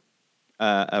Facebook,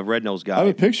 a Red Nose I have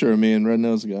a guy. picture of me and Red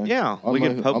Nose Guy. Yeah, On we my-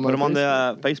 can on my put him on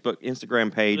Facebook. the Facebook,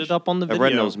 Instagram page. Put it up on the of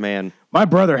Red video. Nose Man. My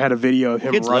brother had a video of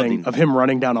him Kids loved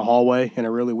running him. down a hallway in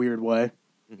a really weird way.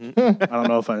 I don't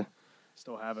know if I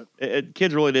still have it.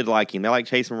 Kids really did like him. They like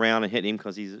chasing him around and hitting him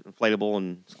because he's inflatable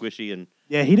and squishy and.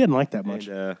 Yeah, he didn't like that much.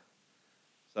 So,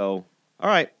 all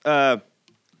right. Tell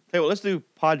you what, let's do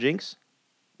Pod Jinx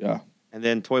Yeah. and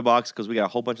then Toy Box because we got a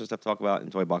whole bunch of stuff to talk about in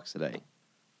Toy Box today.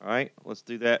 All right, let's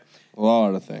do that. A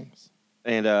lot of things.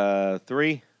 And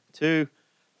 3, 2,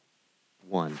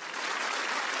 1.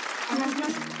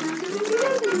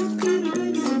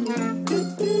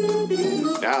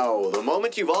 Now, the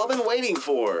moment you've all been waiting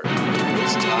for.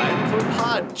 It's time for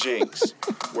Pod Jinx,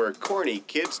 where corny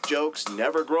kids' jokes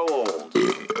never grow old.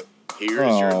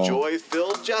 Here's your Oh.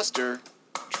 joy-filled jester,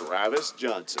 Travis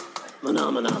Johnson.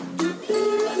 Phenomena.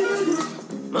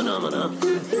 Phenomena.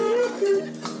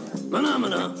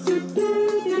 Phenomena.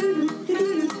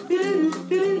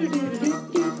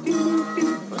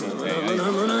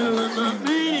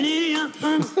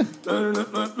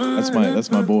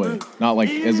 That's my boy. Not like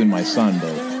as in my son, but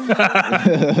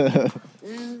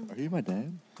Are you my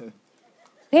dad?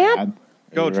 Dad.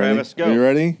 Go, Are you Travis. ready? Go. Are you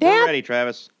ready? We're ready,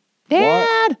 Travis.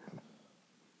 Dad.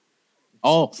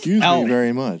 Oh, Excuse Elf. me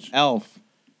very much. Elf.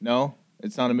 No,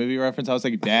 it's not a movie reference. I was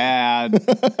like, Dad.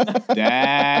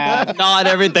 Dad. Not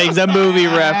everything's a movie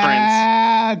reference.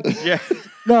 Dad. Yeah.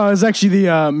 No, it's actually the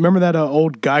remember that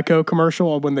old Geico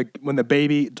commercial when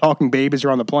the talking babies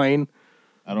are on the plane,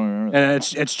 I don't remember that. and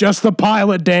it's just the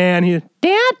pilot, Dan.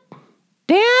 Dad.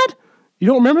 You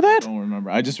don't remember that? I don't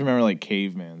remember. I just remember like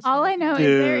caveman. All I know is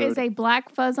there Dude. is a black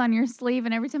fuzz on your sleeve,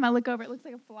 and every time I look over, it looks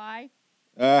like a fly.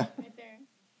 Ah, Right there.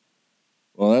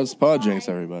 well, that's Pod Jinx,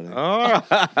 everybody. All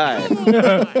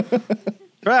right.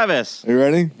 Travis, Are you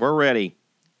ready? we're ready.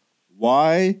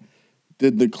 Why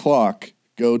did the clock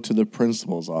go to the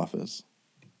principal's office?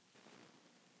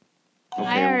 I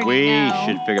Okay, already we know.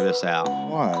 should figure this out.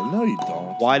 Why? No, you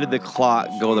don't. Why did the clock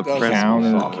go to the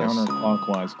principal's office?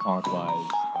 Counterclockwise,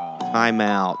 clockwise.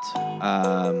 Timeout.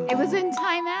 It was in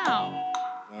timeout.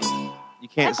 You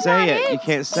can't That's say not it. it. You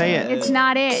can't say it. It's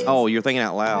not it. Oh, you're thinking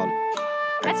out loud.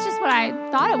 That's just what I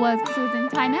thought it was because it was in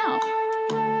timeout.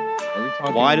 Are we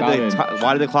talking Why did about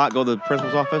why did the clock go to the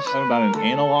principal's office? talking about an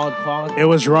analog clock? It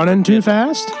was running too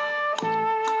fast.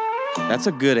 That's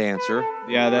a good answer.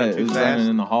 Yeah, that Too is fast? running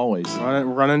in the hallways.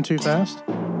 Running too fast.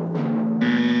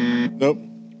 Nope.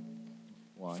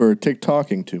 For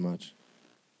TikToking too much.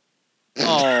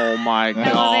 Oh my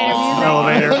god.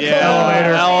 Elevator. Yeah.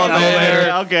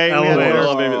 Elevator. Okay. Elevator.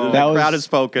 The crowd has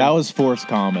spoken. That was forced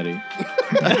comedy.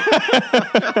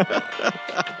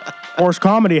 Horse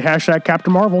comedy. #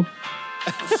 Captain Marvel.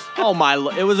 Oh my!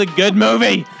 It was a good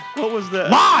movie. what was the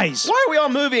Lies. Why are we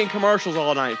on movie and commercials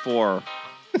all night for?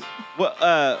 What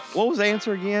was the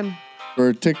answer again?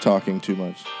 For TikToking too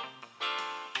much.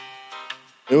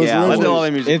 It was Yeah, let the originally- all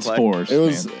the music It's play. forced. It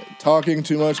was man. talking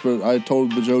too much, but I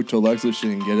told the joke to Alexa. She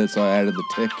didn't get it, so I added the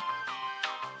tick.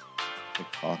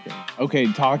 Talking.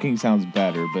 Okay, talking sounds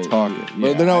better, but Talking. yeah,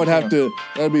 But then I would have think-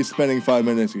 to, I'd be spending 5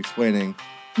 minutes explaining.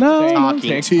 No.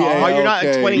 Talking. T-A-L-K. Oh, you're not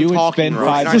explaining You would talking. spend right?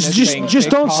 five Not minutes Just just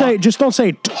don't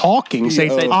say talking. Say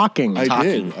T-O- talking. I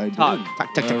Talking. did. I did. Talk.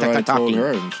 Whenever I told Talking.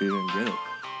 her and she didn't get it.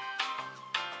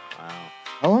 Wow.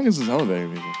 How long is this elevator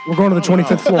meeting? We're going to the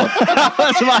 25th floor.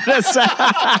 That's what I said.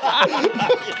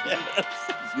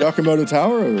 Yakamoto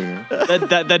Tower over here.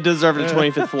 That deserved the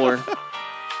 25th floor.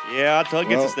 Yeah, until it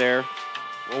gets Well- us there.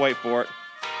 We'll wait for it.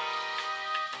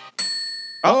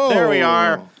 Oh, there we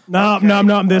are. No.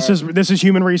 This is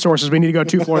human resources. We need to go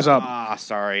 2 floors up. Ah,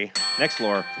 sorry. Next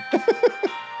floor.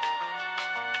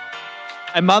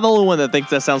 Am I the only one that thinks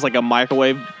that sounds like a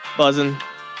microwave buzzing?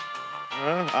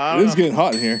 I It don't is getting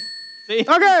hot in here. See?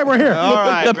 Okay, we're here. All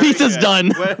right. The very pizza's good.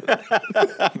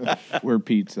 done. We're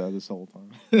pizza this whole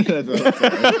time.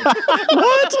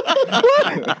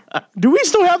 Do we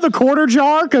still have the quarter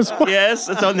jar? Because Yes,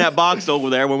 it's on that box over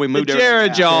there when we moved The everything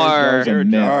Jared out. jar.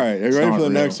 All All right, are you ready for the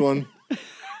next one?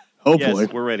 hopefully.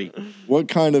 Yes, we're ready. What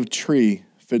kind of tree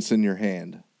fits in your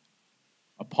hand?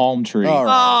 A palm tree. All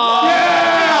right.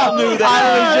 I was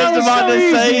just about to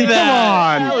say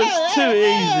that. Come on. That was too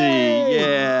easy.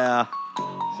 Yeah.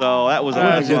 So that was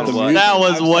That's a what the one. music- That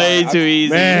was way too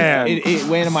easy. Man. It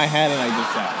went in my head and I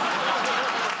just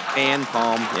sat. And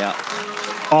palm. Yeah.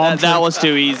 That was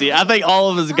too easy. I think all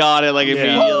of us got it like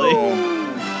immediately.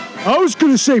 I was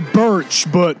going to say birch,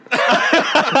 but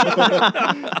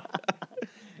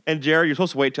And Jared, you're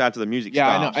supposed to wait till after the music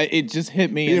Yeah, stops. I know. It just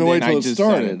hit me. You didn't and wait then till I it just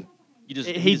started. said You just,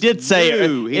 He did say he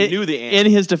knew the answer.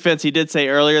 In his defense, he did say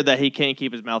earlier that he can't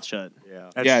keep his mouth shut. Yeah.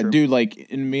 that's Yeah, true. dude. Like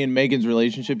in me and Megan's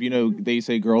relationship, you know, they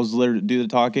say girls do the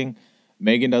talking.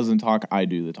 Megan doesn't talk. I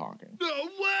do the talking. No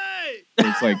way.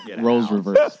 It's like roles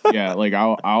reversed. Yeah, like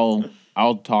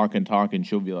I'll talk, and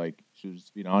she'll be like, she'll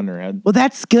just be on her head. Well,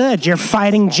 that's good. You're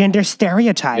fighting gender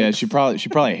stereotypes. Yeah, she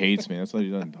probably hates me. That's why she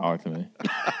doesn't talk to me.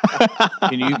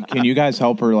 Can you guys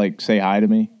help her like say hi to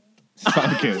me?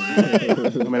 I'm kidding.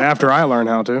 I mean, after I learn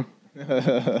how to.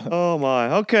 Oh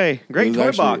my. Okay. It Great was toy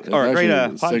actually- box. it was Or great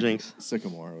actually pot jinx.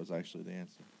 Sycamore was actually the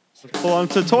answer. Pull on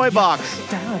to Toy Box.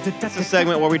 It's a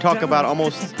segment where we talk about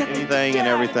almost anything and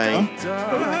everything.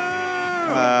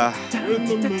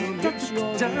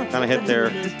 Kind of hit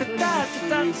there.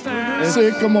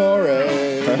 Sycamore.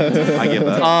 I give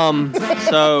up.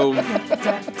 So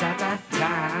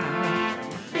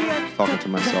Talking to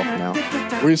myself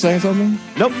now. Were you saying something?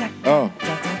 Nope. Oh,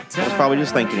 I was probably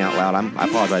just thinking out loud. I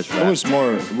apologize for how that. much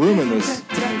more room in this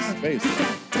space?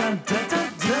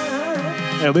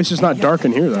 Hey, at least it's not dark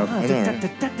in here, though. I know,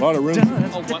 right? A lot of room.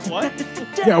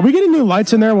 what? Yeah, are we getting new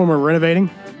lights in there when we're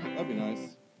renovating? That'd be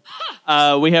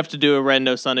nice. We have to do a Red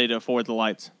Nose Sunday to afford the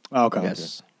lights. Oh, okay.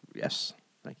 Yes. Yes.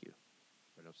 Thank you.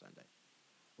 No Sunday.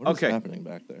 What is Okay. happening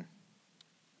back there?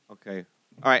 Okay.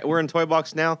 All right. We're in Toy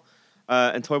Box now,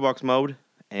 in Toy Box mode,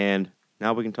 and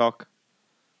now we can talk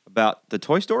about the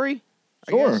Toy Story.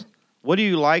 I Sure. guess. What do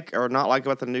you like or not like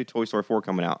about the new Toy Story 4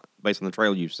 coming out, based on the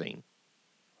trailer you've seen?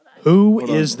 Who Hold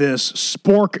on. is this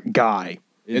spork guy?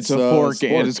 It's a fork.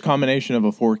 spork. It's a combination of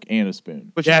a fork and a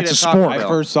spoon. But Yeah, you it's didn't a talk sport. I about-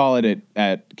 first saw it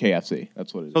at KFC.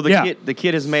 That's what it is. So Yeah. the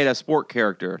kid has made a sport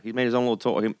character. He made his own little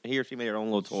toy. He or she made her own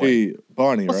little toy. She,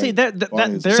 Bonnie, Well, right? see that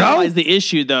Bonnie's- there So? lies the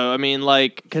issue, though. I mean,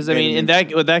 like, because I mean, in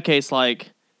that case,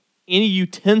 like, any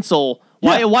utensil.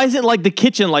 Yeah. Why isn't like the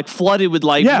kitchen like flooded with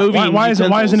like Yeah, moving? why isn't it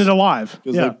utensils? alive?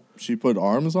 Because Yeah. like, she put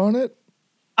arms on it.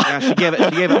 Yeah, she gave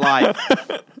it life.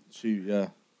 Yeah.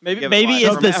 Maybe Give it life.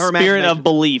 it's the Her spirit imagination. of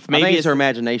belief. I Maybe think it's it's her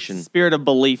imagination, spirit of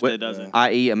belief that does it.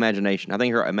 i.e., imagination. I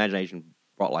think her imagination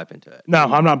brought life into it. No,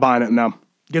 I'm not buying it. No.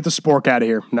 Get the spork out of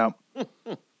here. No.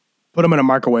 Put him in a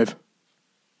microwave.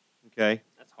 Okay,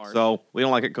 That's hard. so we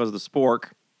don't like it because of the spork.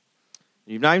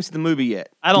 You've not even seen the movie yet.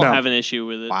 I don't No. have an issue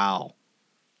with it. Wow,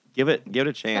 give it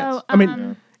a chance. So, I mean,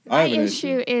 I my have an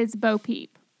issue is Bo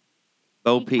Peep.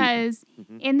 Bo Peep. Because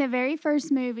in the very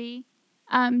first movie,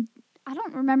 I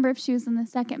don't remember if she was in the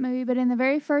second movie, but in the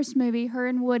very first movie, her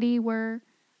and Woody were,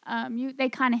 they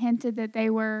kind of hinted that they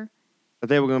were But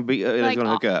they were going to be. They were like going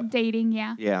to hook up. dating,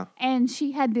 yeah. Yeah. And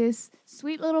she had this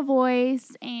sweet little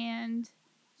voice, and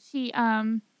she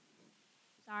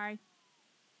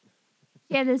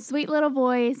she had this sweet little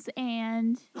voice,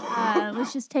 and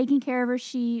was just taking care of her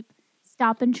sheep,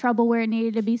 stopping trouble where it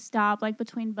needed to be stopped, like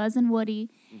between Buzz and Woody.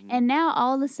 And now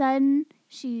all of a sudden,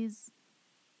 she's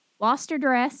lost her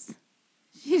dress.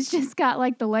 She's just got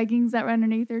like the leggings that run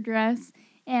underneath her dress,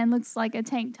 and looks like a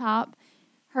tank top.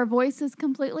 Her voice is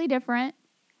completely different.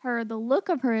 The look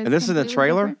of her is. And this is in the completely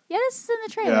trailer? different. Yeah, this is in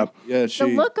the trailer. Yeah. Yeah, she.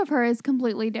 The look of her is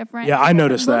completely different. Yeah, She I doesn't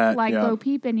noticed look that, like yeah. Bo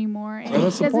Peep anymore, and Well,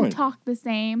 that's she the doesn't point. talk the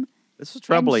same. This is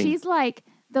troubling. And she's like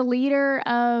the leader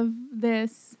of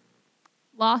this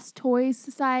Lost Toys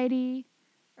Society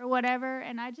or whatever,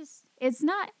 and it's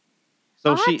not.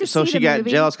 so I'll have to see she the got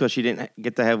movie. jealous because she didn't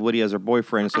get to have Woody as her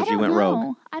boyfriend, so I she don't went know.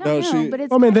 rogue. I No, don't know, she- but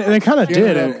it's. I mean, they kind of She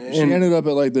did. ended up- she ended up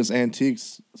at like this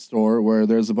antiques store where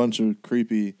there's a bunch of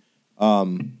creepy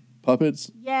puppets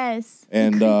yes, the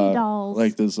and creepy dolls.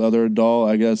 like this other doll.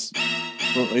 I guess.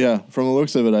 From the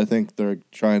looks of it, I think they're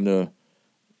trying to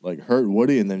like hurt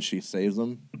Woody, and then she saves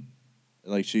him.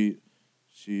 Like she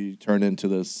turned into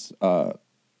this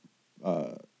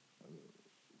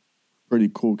pretty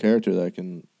cool character that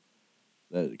can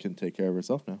take care of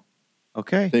herself now.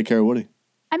 Okay. Take care of Woody.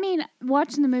 I mean,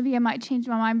 watching the movie, I might change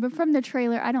my mind, but from the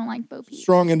trailer, I don't like Bo Peep.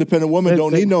 Strong, independent woman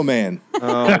don't need no man.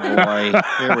 Oh boy,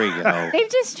 here we go. They've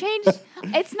just changed.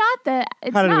 It's not the.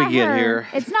 It's How did not we get her. here?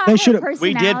 It's not They her should've-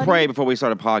 We personality. did pray before we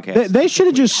started podcast. They should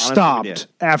have just Honestly, we stopped did.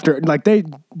 after. Like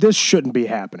this shouldn't be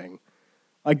happening.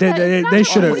 Like But it's not they her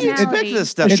should have. What do you expect personality. this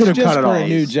stuff? They It's should have just cut it for off. a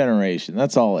new generation.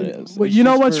 That's all it is. Well, It's you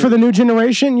know just what's for the new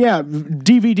generation? Yeah,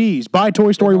 DVDs. Buy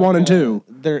Toy Story 1 and 2.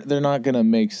 They're not gonna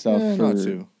make stuff not for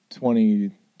two.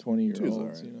 20-year-olds.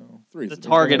 alright. You know. Three's The the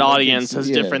target They're gonna make audience it- is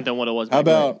yeah. different than what it was. How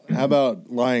back then.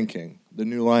 about Lion King? The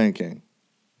new Lion King.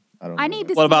 I don't. I know. need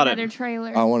to What see about it? another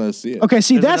trailer. I want to see it. Okay,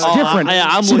 see Is it that's a- different.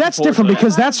 I'm See looking that's forward different to it.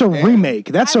 because that's a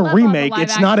remake. That's I a love all the remake. live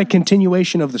It's not a action.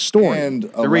 continuation of the story. And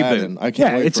Aladdin. I can't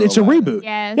Yeah, wait it's for it's a Aladdin. reboot.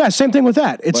 Yes. Yeah, same thing with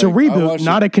that. It's a Like, I reboot, watched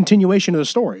not it- a continuation of the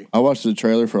story. I watched the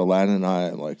trailer for Aladdin, and I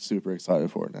am like super excited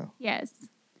for it now. Yes.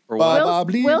 For what? Will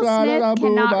Smith cannot Okay,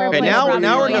 replace now Robin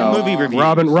we're Williams. getting movie reviews.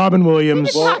 Robin Williams.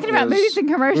 We've been talking about there's movies and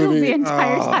commercials movie- the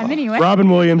entire time anyway. Robin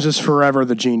Williams is forever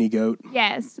the genie goat.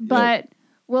 Yes, but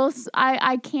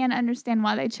I can't understand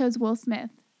why they chose Will Smith.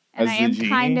 And As I the am genie?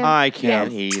 kind of. I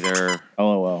can't yes. either.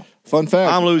 LOL. Fun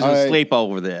fact. I'm losing I- sleep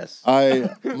over this.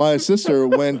 My sister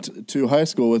went to high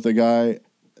school with a guy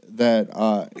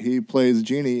that he plays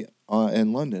Genie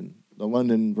in London, the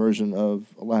London version of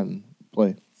Aladdin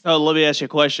play. So let me ask you a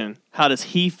question. How does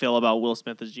he feel about Will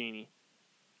Smith as Genie?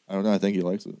 I don't know. I think he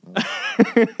likes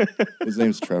it. His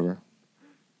name's Trevor.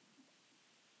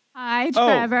 Hi,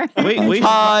 Trevor. We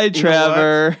Hi, you know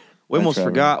Trevor. what? We almost Trevor.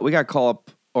 forgot. We got to call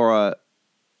up or I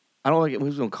don't know if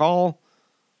who's going to call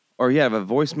or you have a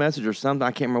voice message or something.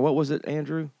 I can't remember. What was it,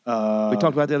 Andrew? We talked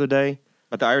about the other day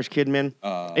about the Irish Kidmen.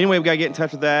 Anyway, we got to get in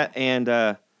touch with that. And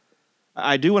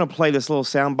I do want to play this little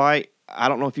sound bite. I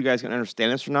don't know if you guys can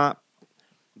understand this or not,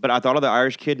 but I thought of the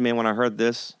Irish Kidmen when I heard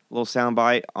this little sound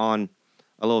bite on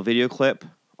a little video clip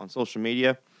on social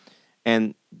media.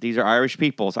 And these are Irish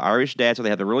people. It's Irish dad, so they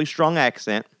have the really strong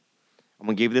accent. I'm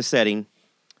going to give you the setting.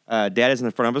 Dad is in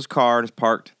the front of his car and is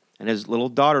parked, and his little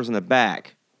daughter's in the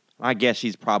back. I guess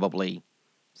she's probably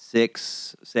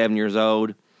 6, 7 years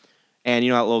old. And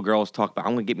you know how little girls talk about,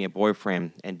 I'm going to get me a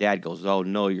boyfriend. And Dad goes, oh,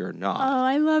 no, you're not. Oh,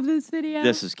 I love this video.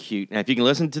 This is cute. Now, if you can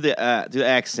listen to the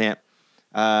accent,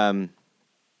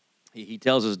 he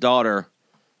tells his daughter,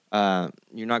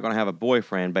 you're not going to have a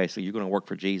boyfriend, basically. You're going to work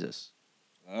for Jesus.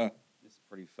 It's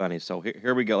pretty funny. So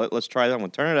here we go. Let's try that. I'm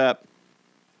going to turn it up.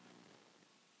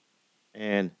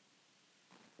 And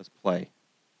let's play.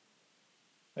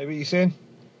 Hey, what are you saying?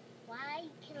 Why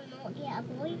can I not get a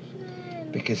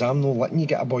boyfriend? Because I'm not letting you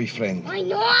get a boyfriend. Why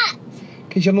not?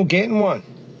 Because you're not getting one.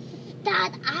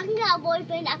 Dad, I can get a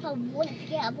boyfriend if I want to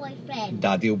get a boyfriend.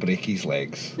 Daddy'll break his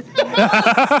legs.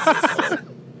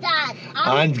 Dad,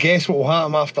 And guess what will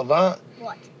happen after that?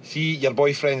 what? See your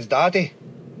boyfriend's daddy?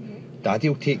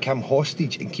 Daddy'll take him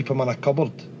hostage and keep him in a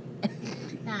cupboard.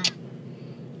 Dad,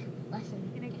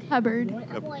 listen. In a cupboard. I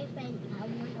want a boyfriend. I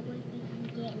want a boyfriend. I'm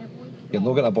getting a boyfriend. You're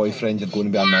not getting a boyfriend, you're going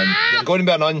to be a nun. You're going to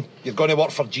be a nun. You're going to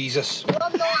work for Jesus. No,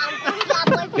 I'm not. I'm going to get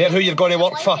a boyfriend. They're who you're going to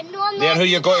work for. No, I'm They're not. who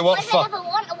you're going to work for. If I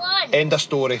want one. End of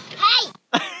story. Hey!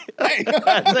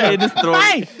 Hey, just throw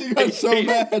it. You got so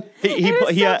mad. It was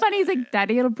he, so funny. He's like,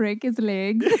 Daddy, it'll break his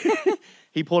legs.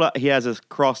 he pulled out. He has this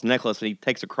cross necklace, and he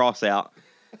takes a cross out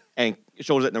and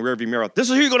shows it in the rearview mirror. This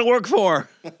is who you're going to work for.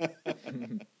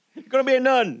 You're going to be a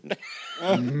nun.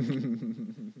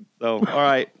 So, all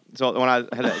right. So when I had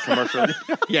that commercial,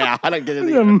 yeah, I don't get it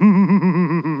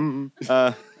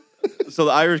either. So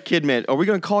the Irish Kidman. Are we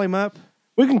going to call him up?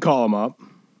 We can call him up.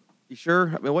 You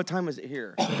sure? I mean, what time is it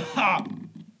here?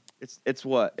 It's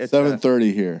what? It's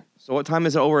 7:30 here. So what time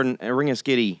is it over in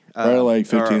Ringaskiddy? Right at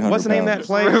like or 1,500 What's the name of that pounds.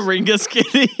 place?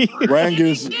 Ringaskiddy.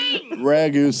 Ragu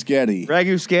Sketty.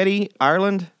 Ragusketty,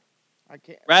 Ireland?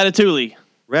 Ratatouille.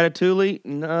 Ratatouille?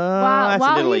 No, that's in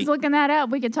While Italy. he's looking that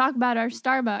up, we could talk about our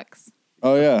Starbucks.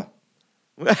 Oh yeah.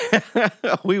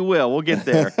 We will. We'll get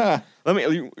there. Let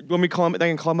me call him. I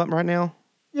can call him up right now.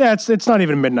 Yeah, it's not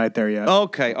even midnight there yet.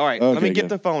 Okay. All right. Let Okay, me get good.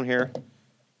 the phone here.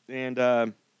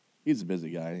 And He's a busy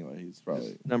guy anyway. He's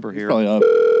probably number here. Probably up.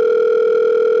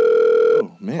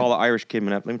 Oh man. Call the Irish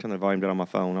Kidman up. Let me turn the volume down on my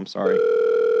phone. I'm sorry.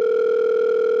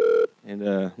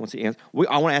 And once he answers,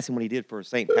 I want to ask him what he did for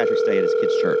St. Patrick's Day at his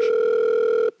kids' church.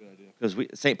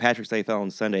 Because St. Patrick's Day fell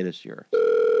on Sunday this year.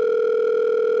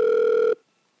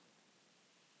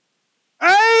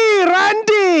 Hey,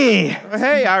 Randy!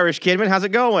 Hey, Irish Kidman, how's it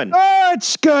going? Oh,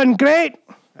 it's going great.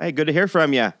 Hey, good to hear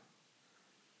from you.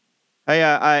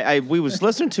 Hey, we was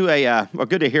listening to well,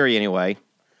 good to hear you anyway.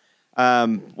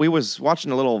 We was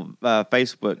watching a little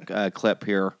Facebook clip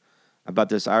here about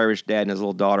this Irish dad and his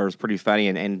little daughter. It was pretty funny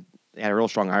and had a real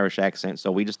strong Irish accent.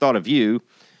 So we just thought of you,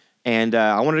 and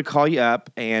I wanted to call you up.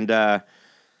 And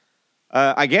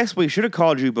I guess we should have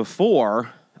called you before,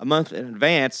 a month in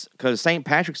advance, because St.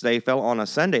 Patrick's Day fell on a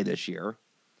Sunday this year.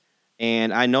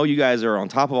 And I know you guys are on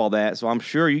top of all that, so I'm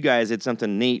sure you guys did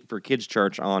something neat for Kids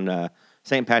Church on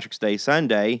St. Patrick's Day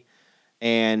Sunday.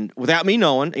 And without me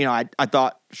knowing, I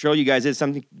thought, sure, you guys did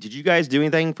something. Did you guys do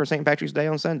anything for St. Patrick's Day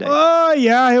on Sunday? Oh,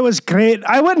 yeah, it was great.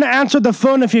 I wouldn't have answered the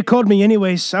phone if you called me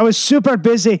anyways. I was super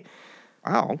busy.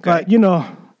 Wow, okay.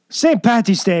 But, St.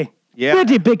 Patty's Day. Yeah.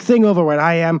 Pretty big thing over where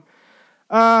I am.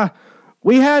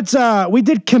 We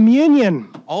did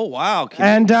communion. Oh, wow.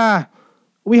 And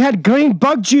we had green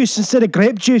bug juice instead of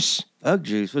grape juice. Bug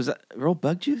juice? Was that real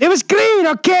bug juice? It was green,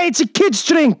 okay? It's a kid's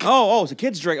drink. Oh, it's a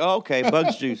kid's drink. Oh, okay,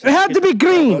 bug's juice. It had to be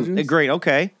green. Green,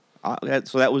 okay.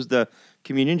 So that was the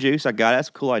communion juice. I got it. That's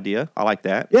a cool idea. I like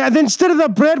that. Yeah, then instead of the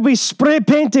bread, we spray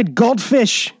painted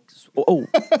goldfish. Oh.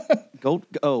 Gold.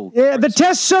 Oh. Yeah, the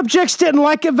test subjects didn't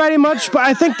like it very much, but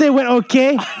I think they went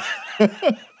okay. I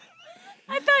thought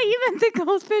you meant the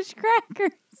goldfish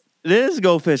crackers. It is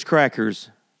goldfish crackers.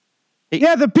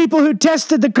 Yeah, the people who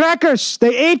tested the crackers,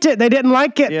 they ate it. They didn't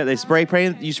like it. Yeah, you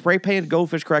spray painted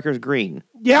goldfish crackers green.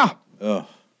 Yeah. Ugh.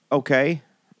 Okay.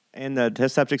 And the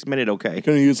test subjects made it okay.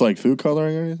 Couldn't use like food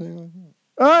coloring or anything like that?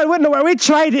 Oh, it wouldn't work. We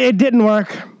tried it. It didn't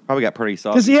work. Probably got pretty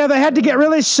soft. Because, yeah, they had to get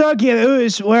really soggy. It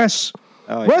was worse.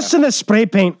 Oh, Worse than the spray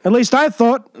paint. At least I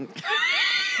thought.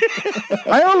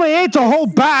 I only ate a whole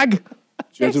bag.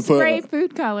 There's spray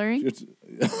food coloring.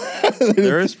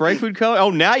 There is spray food color?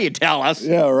 Oh, now you tell us.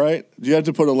 Yeah, right. Do you have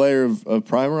to put a layer of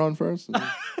primer on first? No,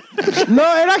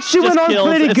 it actually went on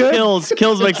pretty good.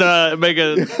 Kills make a.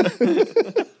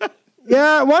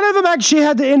 Yeah, one of them actually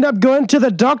had to end up going to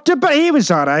the doctor, but he was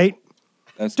all right.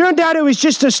 Turned out it was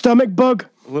just a stomach bug.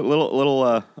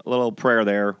 Little prayer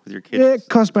there with your kids. Yeah,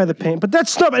 caused by the pain, but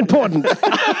that's not important.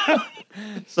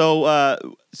 So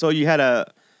you had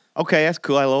okay, that's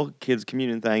cool. I had a little kids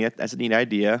communion thing. That's a neat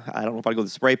idea. I don't know if I'd go with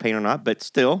the spray paint or not, but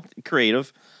still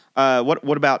creative.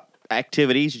 What about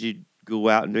activities? Did you go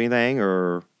out and do anything,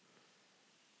 or?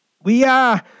 We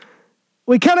kind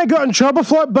of got in trouble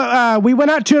for it, but we went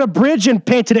out to a bridge and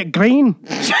painted it green.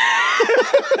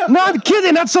 No, I'm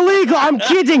kidding. That's illegal. I'm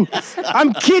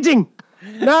kidding.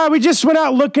 No, we just went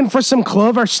out looking for some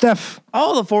clover stuff.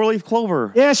 Oh, the 4-leaf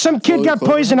clover. Yeah, some kid got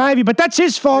poison ivy, but that's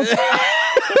his fault.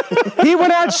 He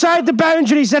went outside the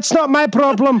boundaries. That's not my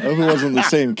problem. I hope it wasn't the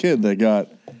same kid that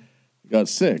got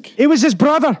sick. It was his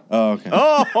brother. Oh, okay.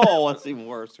 Oh, that's even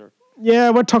worse, sir.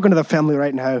 Yeah, we're talking to the family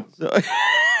right now.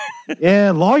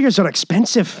 Yeah, lawyers are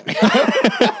expensive.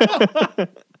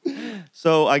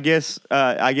 So I guess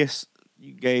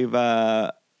you gave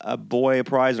a boy a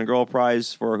prize and a girl a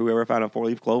prize for whoever found a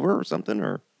 4-leaf clover or something,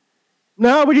 or?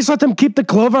 No, we just let them keep the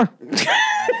clover.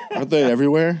 Aren't they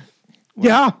everywhere?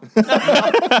 Yeah.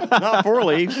 Not 4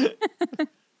 leaves.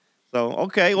 So,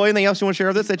 okay. Well, anything else you want to share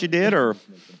with us that you did, or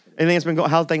anything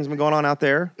how things been going on out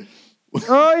there?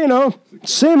 Oh,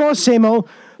 same old.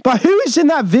 But who is in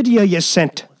that video you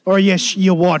sent or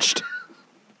you watched?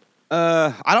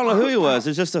 I don't know who he was.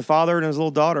 It's just a father and his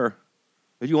little daughter.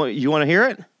 You want to hear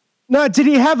it? No, did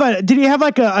he have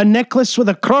like a necklace with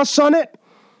a cross on it?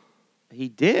 He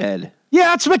did. Yeah,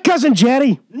 that's my cousin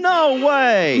Jerry. No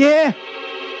way. Yeah.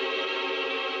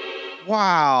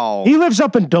 Wow. He lives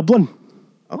up in Dublin.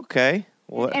 Okay.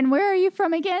 What? And where are you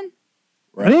from again?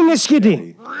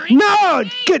 Ringaskiddy. No,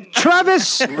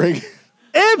 Travis.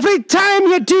 Every time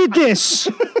you do this,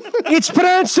 it's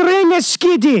pronounced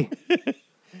Ringaskiddy.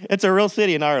 It's a real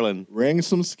city in Ireland. Ring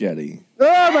some sketty.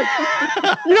 Oh, but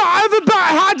I've about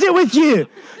had it with you.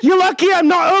 You're lucky I'm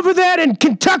not over there in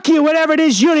Kentucky or whatever it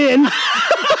is you're in.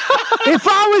 If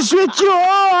I was with you,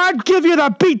 I'd give you the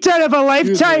beatdown of a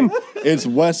lifetime. It's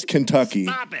West Kentucky.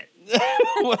 Stop it.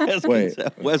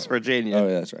 West Virginia. Oh,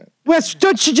 yeah, that's right.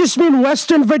 Don't you just mean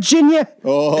Western Virginia?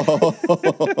 Oh.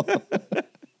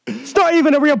 It's not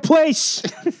even a real place.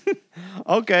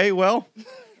 Okay, well,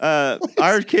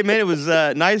 Irish Kid Man, it was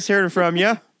nice hearing from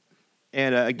you.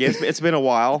 And again, it's been a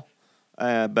while.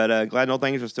 But glad no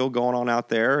things are still going on out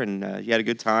there. And you had a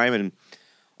good time. And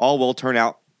all will turn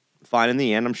out fine in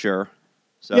the end, I'm sure.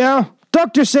 So. Yeah,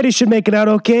 doctor said he should make it out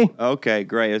okay. Okay,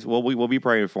 great. Well, we'll be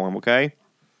praying for him, okay?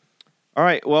 All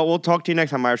right, well, we'll talk to you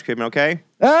next time, Irish Kid Man, okay?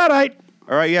 All right.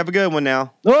 All right, you have a good one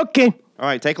now. Okay. All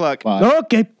right, take luck. Bye.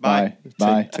 Okay. Bye.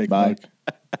 Bye. Bye.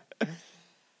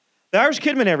 The Irish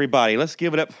Kidman, everybody. Let's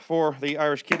give it up for the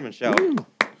Irish Kidman show.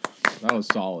 That was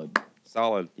solid.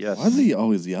 Solid. Yes. Why does he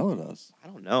always yell at us? I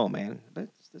don't know, man. This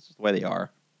is the way they are.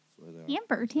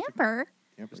 Temper.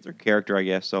 It's their character, I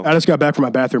guess. So. I just got back from my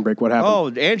bathroom break. What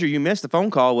happened? Oh, Andrew, you missed the phone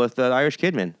call with the Irish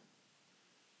Kidman.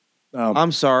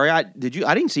 I'm sorry. I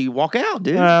didn't see you walk out,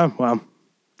 dude. Well,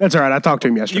 that's all right. I talked to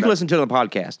him yesterday. You can listen to the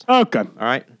podcast. Okay. All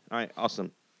right.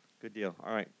 Awesome. Good deal.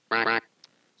 All right.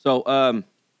 So,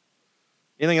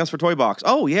 anything else for Toy Box?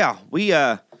 Oh yeah, we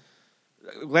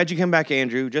glad you came back,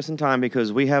 Andrew, just in time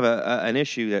because we have an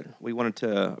issue that we wanted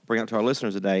to bring up to our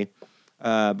listeners today.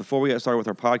 Before we got started with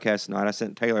our podcast tonight, I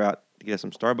sent Taylor out to get us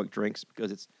some Starbucks drinks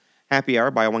because it's happy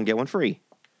hour, buy one get one free.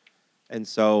 And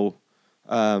so,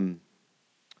 did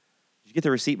you get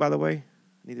the receipt, by the way?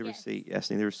 Need the receipt. Yes,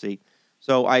 need the receipt.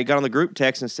 So I got on the group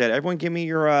text and said, "Everyone, give me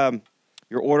your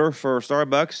order for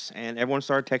Starbucks," and everyone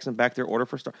started texting back their order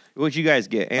for Starbucks. What'd you guys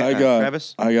get?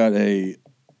 Travis? I got a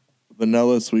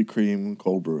vanilla sweet cream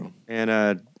cold brew.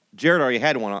 And Jared already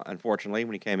had one, unfortunately,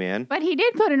 when he came in. But he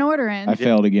did put an order in. I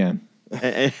failed again.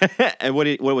 And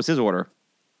what was his order?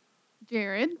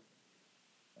 Jared.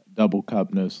 Double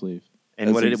cup, no sleeve.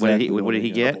 And what did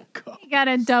he get? He got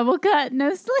a double cut,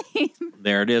 no sleeve.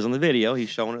 There it is on the video. He's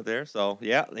showing it there. So,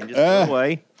 yeah, they just threw it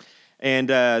away. And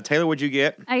Taylor, what'd you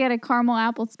get? I got a caramel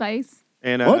apple spice.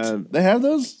 And what? They have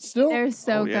those still? They're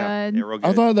so good. Yeah, real good.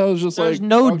 I thought that was just There's like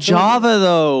no Java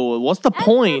though. What's the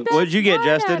point? What did you get,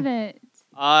 Justin?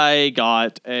 I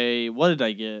got a. What did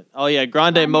I get? Oh yeah,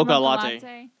 grande mocha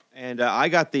latte. And I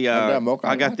got the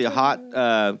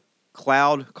hot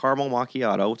cloud caramel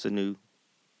macchiato. It's a new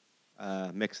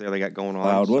mix there they got going on.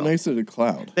 Cloud. What makes it a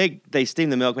cloud? They steam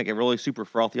the milk, make it really super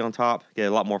frothy on top. Get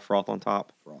a lot more froth on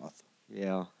top. Froth.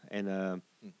 Yeah, and a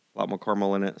lot more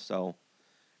caramel in it. So,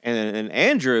 and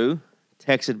Andrew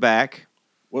texted back.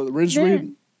 What?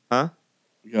 Read? Huh?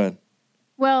 Go ahead.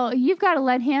 Well, you've got to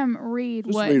let him read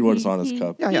Just read what's on his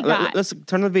cup. Yeah. Let's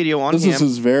turn the video on. This is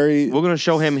his very. We're going to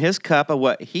show him his cup of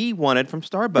what he wanted from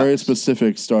Starbucks. Very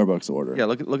specific Starbucks order. Yeah,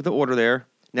 look at the order there.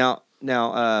 Now,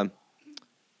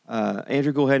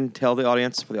 Andrew, go ahead and tell the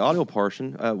audience for the audio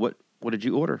portion what did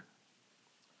you order?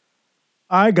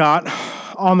 I got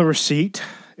on the receipt.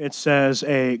 It says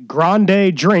a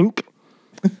grande drink.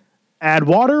 Add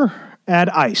water. Add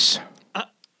ice.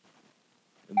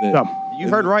 You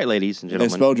heard right, ladies and gentlemen.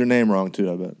 They spelled your name wrong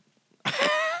too, I bet.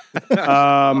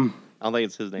 I don't think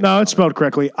it's his name. No, it's spelled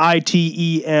correctly.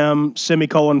 ITEM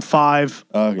 ;5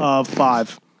 of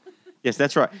 5. Yes,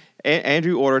 that's right.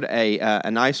 Andrew ordered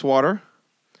an ice water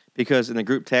because in the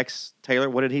group text, Taylor,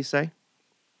 what did he say?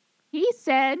 He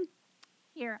said,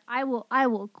 "Here, I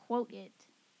will quote it.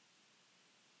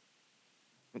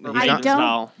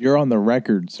 You're on the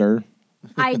record, sir.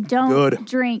 I don't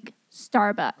drink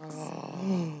Starbucks."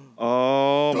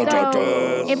 Oh.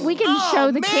 So if we can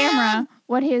show the camera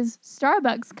what his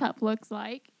Starbucks cup looks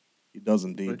like. He does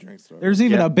indeed drink Starbucks. There's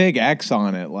even a big X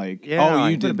on it. Like, Yeah,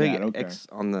 you put a did big that. Okay. X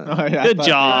on the. Oh, yeah, Good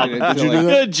job. Did you do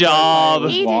that? Good job.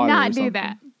 He did not do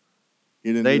that. He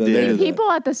didn't They do that. did. They People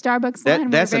at the Starbucks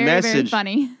line that's were a very, very message.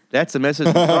 funny. That's the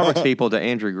message from Starbucks people to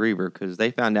Andrew Griever because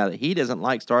they found out that he doesn't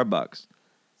like Starbucks.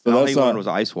 So all that's he wanted was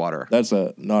ice water. That's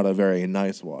not a very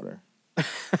nice water.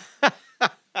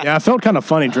 Yeah, I felt kind of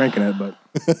funny drinking it, but.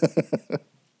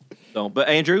 So, but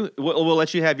Andrew, we'll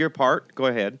let you have your part. Go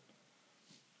ahead.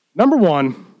 Number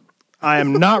one, I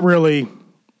am not really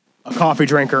a coffee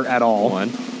drinker at all. I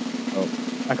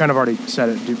kind of already said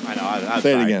it. I know.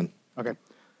 Say it again. Okay.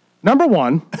 Number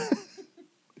one.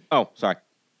 Oh, sorry.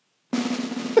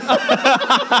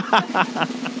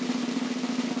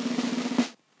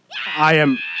 I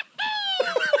am.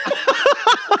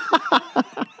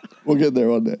 We'll get there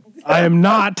one day. I am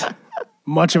not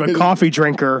much of a coffee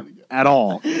drinker at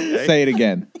all. Okay. Say it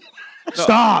again.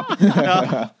 Stop.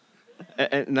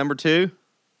 And number two.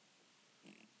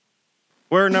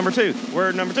 Word number two.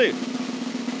 Word number two.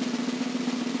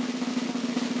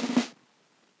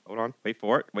 Hold on. Wait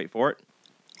for it. Wait for it.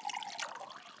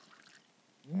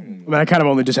 I mean, I kind of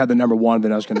only just had the number one,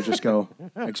 then I was going to just go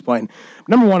explain.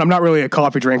 Number one, I'm not really a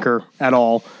coffee drinker at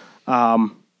all.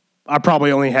 I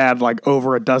probably only had like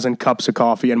over a dozen cups of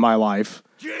coffee in my life.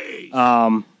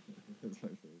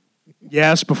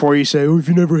 Yes, before you say, oh, if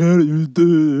you never had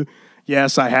it,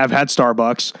 yes, I have had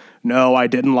Starbucks. No, I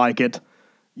didn't like it.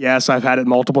 Yes, I've had it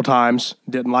multiple times.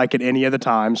 Didn't like it any of the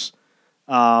times.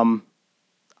 I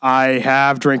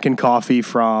have drinking coffee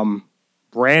from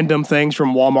random things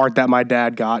from Walmart that my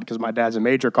dad got because my dad's a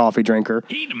major coffee drinker.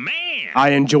 He's the man.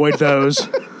 I enjoyed those.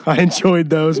 I enjoyed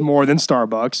those more than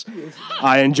Starbucks.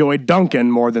 I enjoyed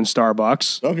Dunkin' more than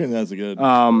Starbucks. Dunkin' has a good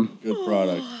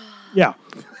product. Yeah.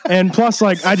 And plus,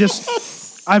 like,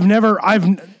 I'm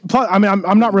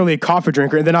not really a coffee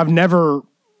drinker. And then I've never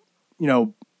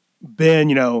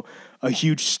been, a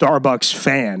huge Starbucks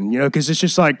fan, because it's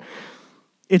just like,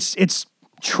 it's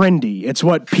trendy. It's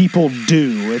what people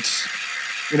do. It's,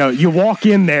 you walk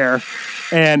in there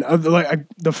and one of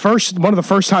the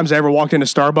first times I ever walked into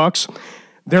Starbucks,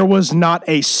 there was not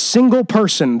a single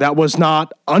person that was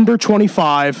not under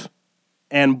 25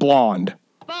 and blonde.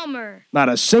 Bummer. Not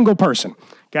a single person.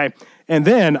 Okay. And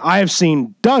then I have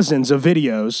seen dozens of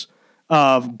videos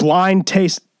of blind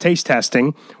taste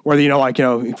testing where,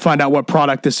 you find out what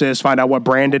product this is, find out what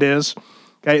brand it is.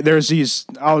 Okay. There's these,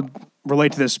 I'll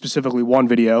relate to this specifically one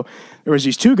video. There was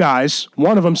these two guys.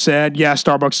 One of them said, yeah,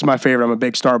 Starbucks is my favorite. I'm a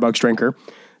big Starbucks drinker.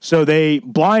 So they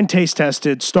blind taste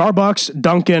tested Starbucks,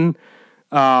 Dunkin',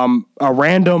 a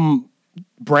random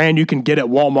brand you can get at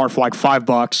Walmart for like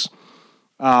 $5.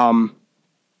 And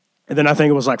then I think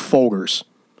it was like Folgers.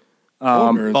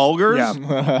 Folgers?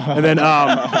 Yeah. And then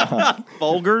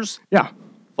Folgers? Yeah.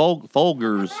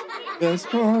 Folgers. That's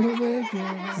part of it.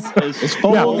 It's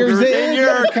Folgers in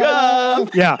your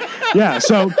cup. Yeah.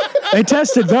 So they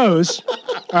tested those. All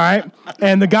right.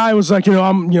 And the guy was like,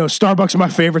 Starbucks is my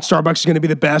favorite. Starbucks is going to be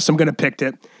the best. I'm going to pick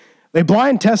it. They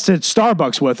blind tested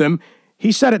Starbucks with him.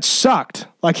 He said it sucked.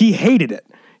 Like he hated it.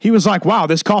 He was like, wow,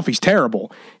 this coffee's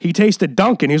terrible. He tasted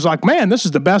Dunkin'. He was like, man, this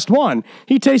is the best one.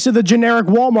 He tasted the generic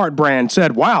Walmart brand,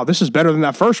 said, wow, this is better than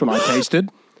that first one I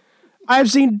tasted. I've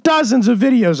seen dozens of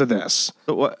videos of this.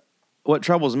 But what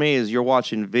troubles me is you're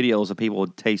watching videos of people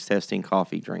taste testing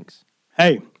coffee drinks.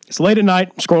 Hey, it's late at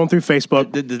night, scrolling through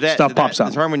Facebook, stuff pops up.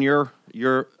 Determine your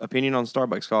opinion on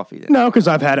Starbucks coffee then? No, because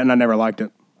I've had it and I never liked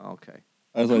it. Okay.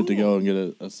 I just like to go and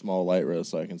get a small light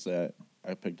roast so I can say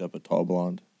I picked up a tall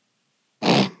blonde.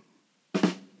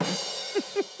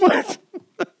 What?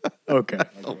 Okay.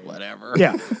 Whatever.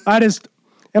 Yeah,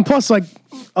 and plus, like,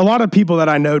 a lot of people that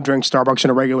I know drink Starbucks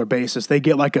on a regular basis. They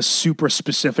get like a super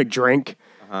specific drink,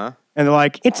 and they're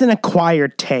like, "It's an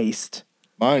acquired taste."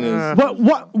 Mine is.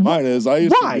 What? Mine is. I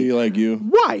used to be like you.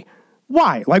 Why?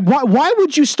 Like, why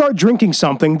would you start drinking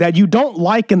something that you don't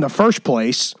like in the first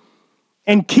place,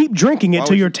 and keep drinking it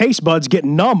till your taste buds get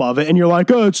numb of it, and you're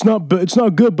like, "Oh, it's not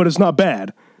good, but it's not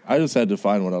bad." I just had to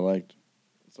find what I liked.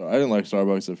 So I didn't like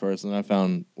Starbucks at first, and I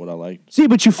found what I liked. See,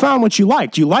 but you found what you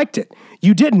liked. You liked it.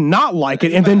 You did not like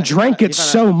it, and then drank it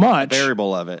so much.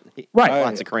 Variable of it. Right.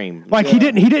 Lots of cream. Like he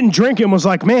didn't drink it and was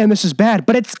like, man, this is bad,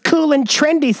 but it's cool and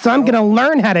trendy, so I'm gonna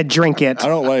learn how to drink it. I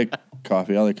don't like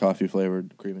coffee. I like coffee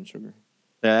flavored cream and sugar.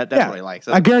 Yeah, that definitely likes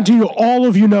it. I guarantee you, all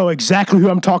of you know exactly who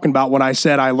I'm talking about when I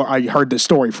said I heard this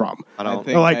story from. I don't think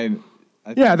They're like,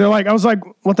 yeah, they're like, I was like,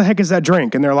 what the heck is that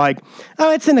drink? And they're like,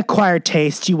 oh, it's an acquired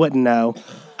taste. You wouldn't know.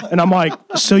 And I'm like,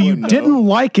 so you didn't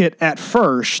like it at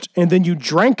first, and then you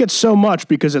drank it so much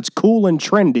because it's cool and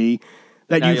trendy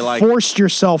that Now you you like forced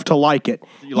yourself to like it.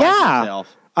 You like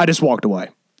yourself. I just walked away.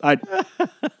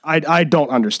 I don't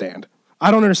understand. I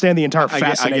don't understand the entire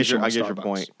fascination. I get your of Starbucks.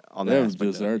 point on They that. have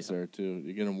desserts there too.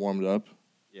 You get them warmed up.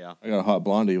 Yeah. I got a hot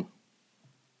blondie.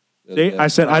 See, I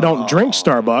said I don't drink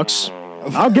Starbucks.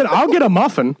 I'll get a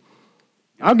muffin.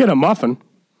 I'll get a muffin.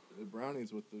 The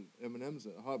brownies with the M&Ms,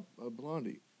 a hot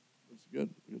blondie. It's good.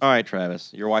 All right,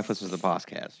 Travis. Your wife listens to the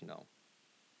podcast, All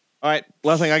right,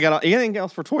 last thing I got. Anything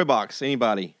else for Toy Box?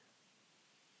 Anybody?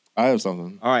 I have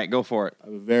something. All right, go for it. I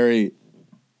have a very,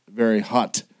 very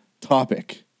hot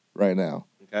topic right now.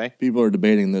 Okay. People are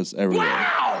debating this everywhere.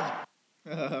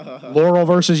 Laurel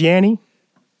versus Yanny.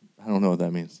 I don't know what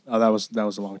that means. Oh, that was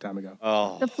a long time ago.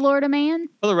 Oh. The Florida man.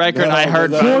 For the record, No, I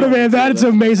heard that- Florida man, that is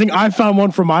amazing. I found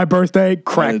one for my birthday.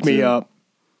 Cracked me too. up.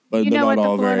 But You they're know not what the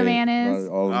all Florida very- man is?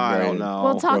 not all I very don't know.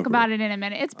 We'll talk appropriate. about it in a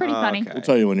minute. It's pretty funny. Okay. We'll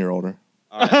tell you when you're older.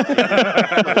 How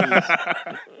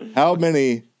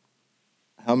many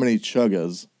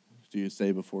chuggas do you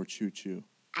say before choo choo?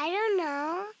 I don't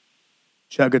know.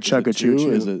 Chugga Is chugga it choo two?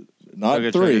 choo. Is it not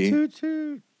Chugga, three? chugga, choo,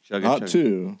 choo. Chugga, Not chugga.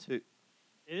 two. It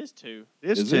is two.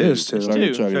 It is Is two. it? It is two. Chugga,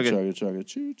 Two. chugga, Chugga. chugga, chugga,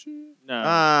 choo choo. No. No,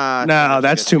 Chugga,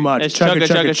 that's chugga, too choo. much. It's Chugga chugga, chugga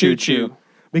chugga, choo choo-choo. choo.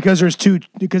 Because there's two.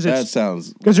 Because That it's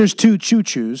sounds because there's two choo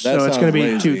choos, That so it's going to be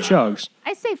sounds two lazy. chugs.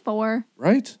 I say 4.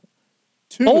 right.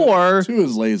 Two. Or- Two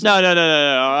is lazy. No. We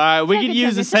Chugga, could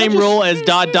use the chugga, same chugga. rule as ...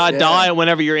 Yeah.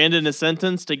 whenever you're ending a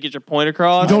sentence to get your point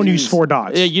across. You don't use 4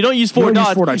 dots. Yeah, you don't use You four don't use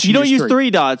dots. 4 dots, You you don't use use 3. 3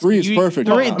 dots. Three is perfect.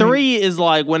 Three is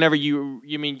like whenever you're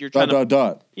trying Dot, to. dot,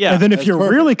 dot. Yeah. And then if That's you're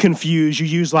perfect. really confused, you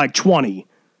use like 20.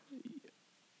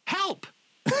 help.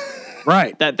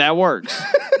 Right. That works.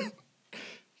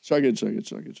 Chug it, chug it,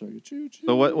 chug it, chug it, choo choo.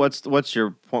 So what's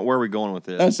your point? Where are we going with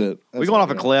this? That's it. we going off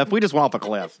a cliff? We just went off a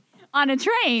cliff. On a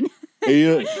train.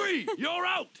 You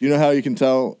know how you can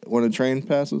tell when a train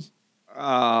passes?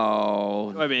 Oh.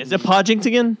 Wait a minute. Is it Podgington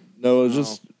again? No, it's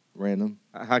just random.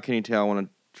 How can you tell when a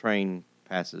train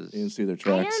passes? You can see their I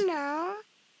tracks. don't know.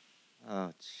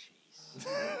 Oh, jeez.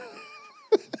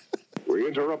 We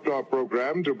interrupt our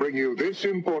program to bring you this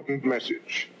important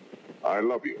message. I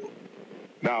love you.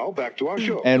 Now, back to our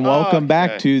show. And welcome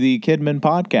back to the Kidman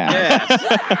Podcast. Yes.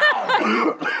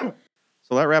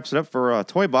 So that wraps it up for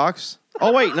Toy Box.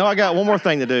 Oh, wait. No, I got one more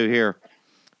thing to do here.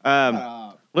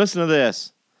 Listen to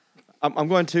this. I'm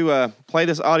going to play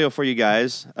this audio for you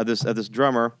guys of this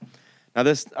drummer. Now,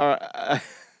 this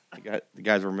the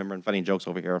guys are remembering funny jokes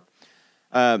over here.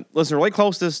 Listen really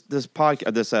close to this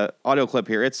audio clip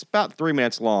here. It's about 3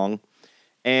 minutes long,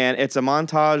 and it's a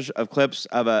montage of clips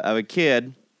of a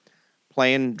kid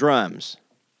playing drums.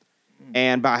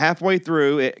 And about halfway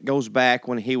through, it goes back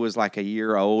when he was like a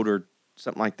year old or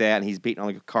something like that, and he's beating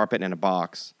on the carpet in a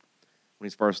box when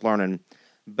he's first learning.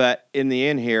 But in the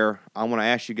end here, I want to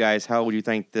ask you guys, how old do you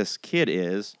think this kid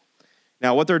is?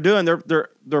 Now, what they're doing,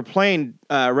 they're playing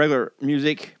regular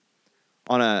music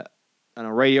on a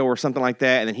radio or something like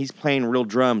that, and then he's playing real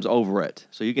drums over it,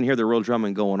 so you can hear the real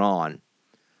drumming going on.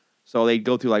 So they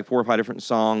go through like 4 or 5 different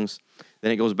songs.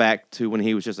 Then it goes back to when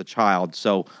he was just a child.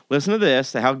 So listen to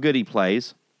this, to how good he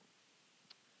plays.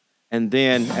 And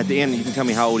then at the end, you can tell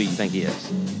me how old you think he is.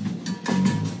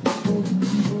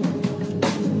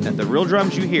 And the real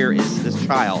drums you hear is this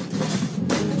child.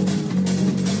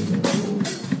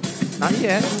 Not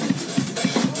yet.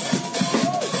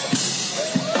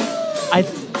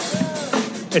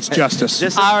 It's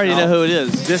Justice. I already know who it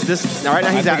is. This. Now, right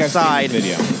now he's I think I've seen outside. this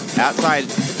video. Outside.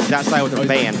 He's outside with a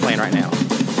band playing right now.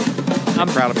 I'm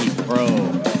proud of people. Bro,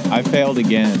 I failed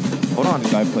again. Hold on.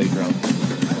 Because I play drums.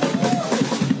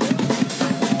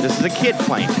 This is a kid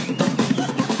playing.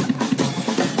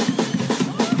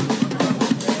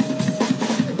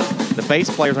 The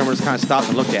bass players, remember, just kind of stopped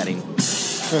and looked at him.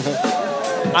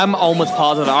 I'm almost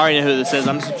positive. I already know who this is.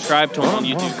 I'm subscribed to him on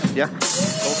YouTube. Yeah. Don't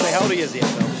say how old he is yet,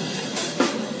 though.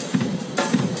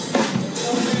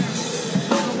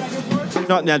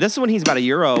 No, now, this is when he's about a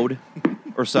year old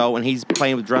or so, and he's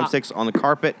playing with drumsticks on the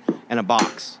carpet and a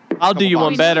box. I'll do you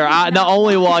one better. Not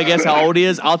only will I guess how old he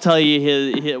is, I'll tell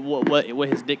you what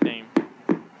his nickname.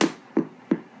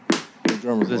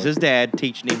 This is his dad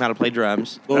teaching him how to play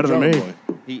drums. Better than me.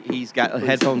 He's got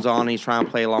headphones on, and he's trying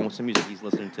to play along with some music he's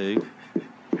listening to.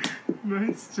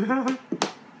 Nice job.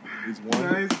 He's one.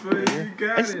 Nice, buddy. You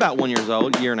got It's it. about 1 year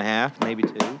old, year and a half, maybe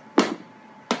 2.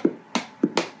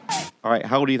 All right,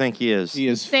 how old do you think he is? He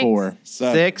is 6. 4.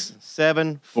 6,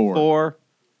 7, 4. 4.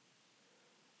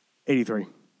 83.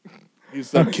 He's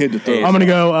that kid to throw. I'm going to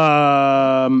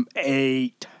go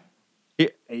 8.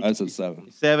 I said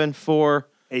 7. 7, 4.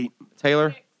 8.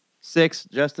 Taylor? 6.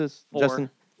 Justice? 4.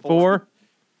 Justin? 4.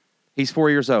 He's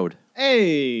 4 years old.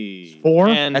 Hey. 4?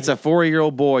 And That's a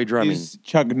 4-year-old boy drumming. He's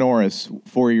Chuck Norris,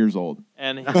 4 years old.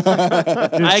 and Dude,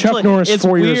 actually, Chuck Norris, it's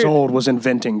 4 years weird. old, was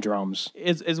inventing drums.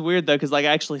 It's weird though, because like I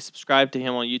actually subscribed to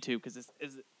him on YouTube because it's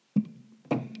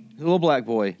Little black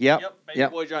boy. Yep. Baby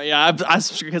Boy Drummer. Yeah, I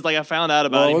subscribed because like I found out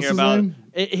about him what's here his about name?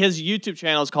 his YouTube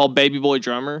channel is called Baby Boy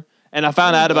Drummer, and I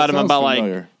found out about him sounds about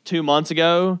familiar. like 2 months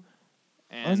ago.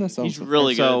 does And that sound he's familiar?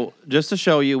 really good. So just to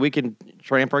show you, we can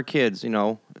train up our kids, in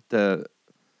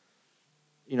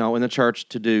the church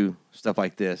to do stuff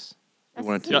like this. We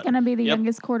want He's to. going to be the Yep.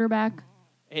 youngest quarterback.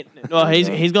 No, he's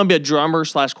going to be a drummer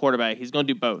 / quarterback. He's going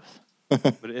to do both.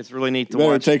 But it's really neat You to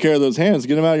better watch. take care of those hands.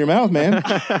 Get them out of your mouth, man.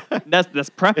 That's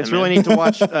prepping. It's really man. neat to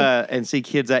watch and see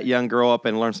kids that young grow up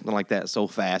and learn something like that so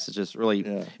fast. It's just really,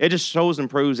 it just shows and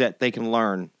proves that they can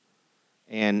learn.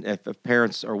 And if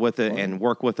parents are with it and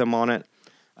work with them on it,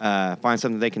 find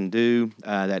something they can do,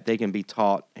 that they can be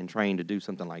taught and trained to do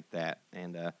something like that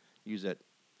and use it,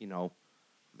 for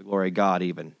the glory of God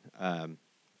even.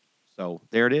 So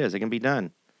there it is. It can be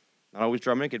done. Not always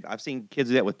drumming. I've seen kids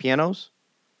do that with pianos,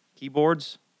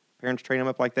 keyboards. Parents train them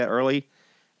up like that early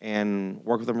and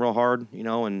work with them real hard,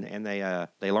 and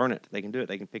they learn it. They can do it.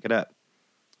 They can pick it up.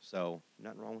 So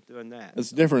nothing wrong with doing that. It's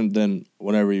different than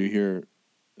whenever you hear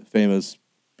famous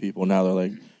people now. They're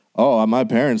like, "Oh, my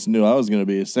parents knew I was going to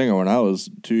be a singer when I was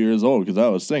 2 years old because I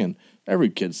was singing." Every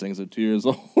kid sings at 2 years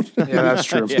old. Yeah, that's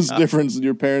true. It's just different.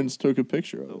 Your parents took a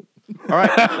picture of it. All right.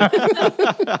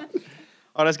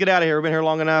 All right, let's get out of here. We've been here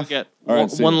long enough. Get All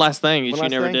right, see one ya. last thing One that you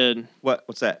last never thing? did.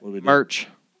 What's that? What do we do? Merch.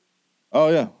 Oh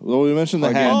yeah. Well, we mentioned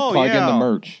the Plug, hat. Oh, plug in yeah. the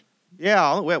merch.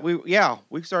 Yeah,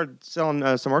 we started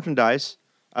selling some merchandise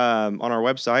on our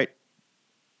website,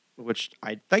 which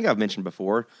I think I've mentioned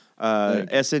before,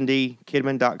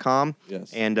 sndkidman.com.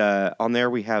 Yes. And on there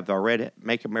we have our red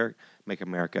Make Kidman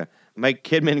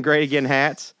Great Again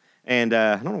hats, and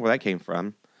I don't know where that came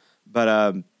from,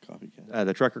 but coffee cap.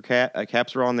 The trucker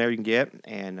caps are on there. You can get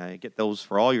get those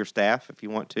for all your staff if you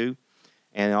want to.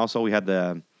 And also we have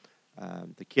the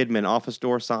Kidman office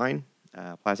door sign,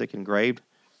 plastic engraved,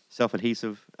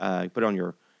 self-adhesive. You put it on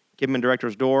your Kidman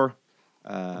director's door.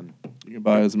 You can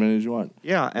buy as many as you want.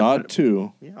 Yeah. Not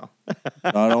 2. Yeah.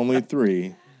 Not only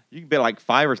 3. You can get like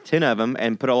 5 or 10 of them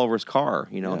and put all over his car.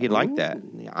 You know, Yeah. he'd like that.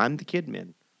 Yeah, I'm the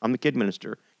Kidman. I'm the kid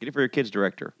minister. Get it for your kids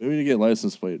director. Maybe you get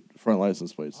front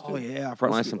license plates too. Oh, yeah.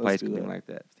 Front license plates could be like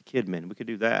that. The Kidman. We could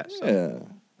do that. So. Yeah.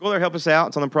 Go there, help us out.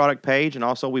 It's on the product page. And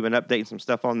also, we've been updating some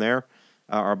stuff on there,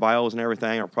 our bios and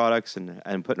everything, our products, and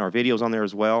putting our videos on there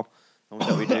as well.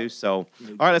 That we do. So, all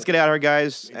right, let's get out of here,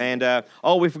 guys. And,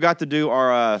 we forgot to do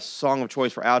our song of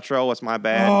choice for outro. That's my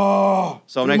bad. Oh,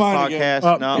 so, next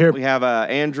podcast, we have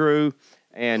Andrew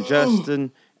and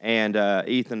Justin and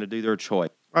Ethan to do their choice.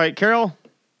 All right, Carol,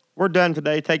 we're done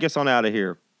today. Take us on out of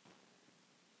here.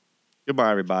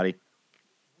 Goodbye, everybody.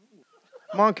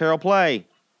 Come on, Carol, play.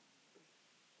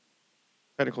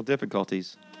 Technical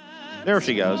difficulties. There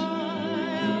she goes.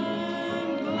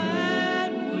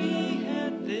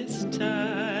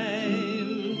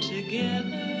 Time together,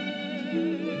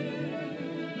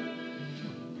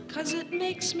 'cause it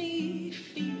makes me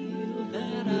feel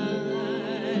that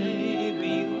I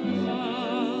belong.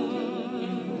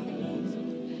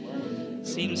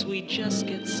 Seems we just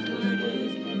get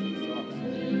started,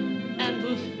 and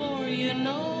before you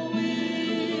know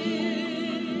it,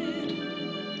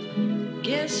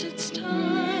 guess it's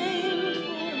time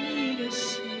for me to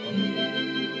say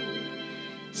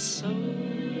so.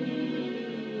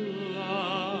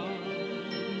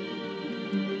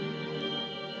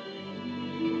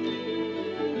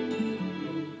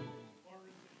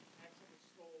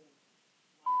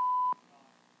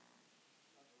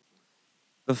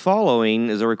 The following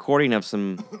is a recording of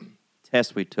some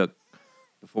tests we took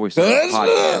before we started the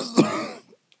podcast,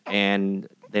 and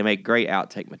they make great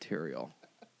outtake material.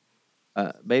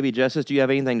 Baby Justice, do you have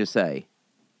anything to say?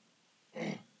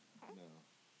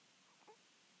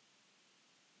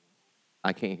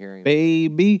 I can't hear you.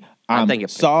 Baby, I'm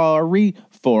sorry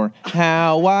for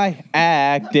how I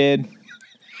acted.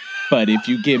 But if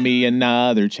you give me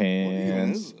another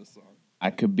chance, I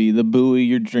could be the buoy of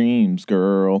your dreams,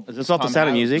 girl. Is this off the Sound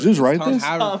of Music? Did you just write Tom this?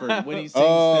 Haverford, when he sings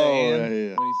yeah. when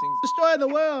he sings Destroy the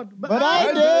world, but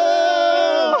I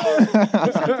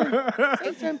do.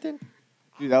 Say something.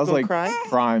 Dude, that was like cry?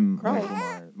 prime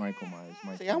Cry. Michael Myers.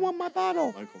 Say, I want my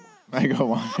bottle. Michael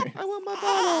Myers. I want my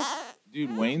bottle.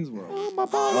 Dude, Wayne's World. I want my I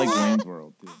bottle. like Wayne's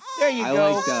World, too. There you I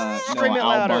go. liked Scream it Al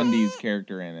louder. Bundy's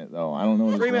character in it, though. I don't know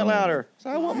what Scream his it name is. louder. Say,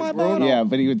 I want my bottle. Yeah,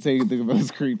 but he would say the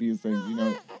most creepiest things.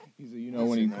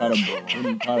 When he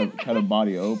cut a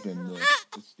body open,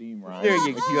 the steam rises. There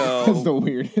you go. That's the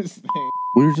weirdest thing.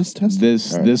 We were just testing.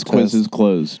 This All right, quiz test. is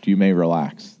closed. You may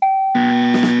relax.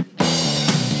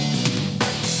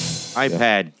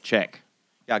 iPad, check.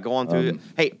 Yeah, go on through.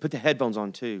 Hey, put the headphones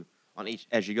on, too, on each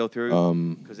as you go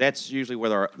through, because that's usually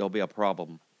where there'll be a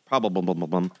problem.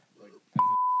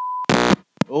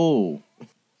 Oh,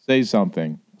 say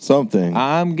something. Something.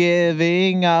 I'm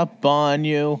giving up on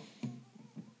you.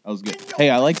 That was good.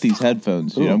 Hey, I like these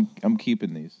headphones. Dude. I'm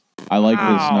keeping these. I like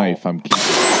this knife. I'm keeping.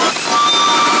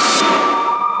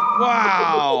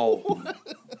 Wow.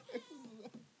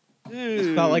 Dude.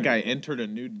 It felt like I entered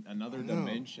another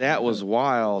dimension. That was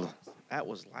wild. That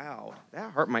was loud.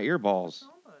 That hurt my earballs.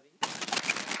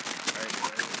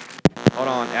 Hold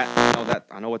on.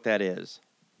 I know what that is.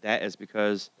 That is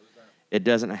because it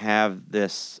doesn't have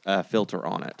this filter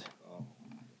on it.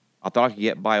 I thought I could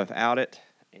get by without it,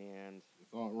 and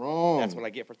wrong. that's what I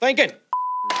get for thinking.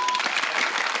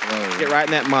 Get right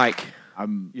in that mic.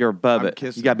 You're above it.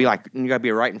 You gotta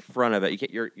be right in front of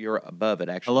it. You're above it.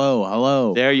 Actually.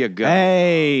 Hello. There you go.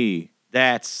 Hey.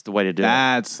 That's the way to do it.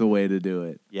 That's the way to do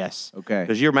it. Yes. Okay.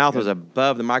 Because your mouth was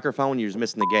above the microphone. You're just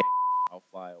missing the gate. I'll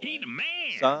fly away. He the man.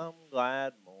 Some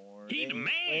glad morning. He the man.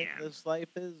 When this life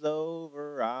is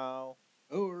over, I'll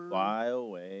fly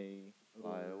away.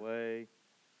 Fly away.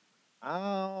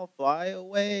 I'll fly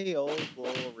away, oh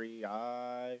glory.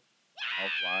 I'll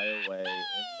fly away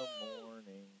in the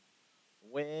morning.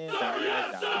 When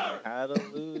I die,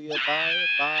 hallelujah, by and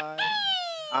by.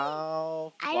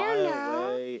 I'll fly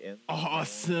away in the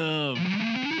Awesome.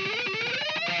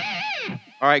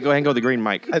 All right, go ahead and go to the green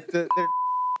mic.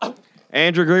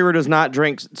 Andrew Griever does not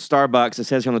drink Starbucks. It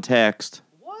says here on the text.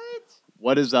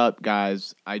 What is up,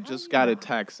 guys? I just got a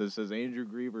text that says Andrew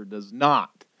Griever does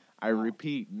not, I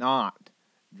repeat, not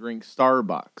drink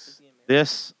Starbucks.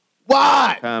 This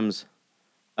What? comes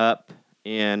up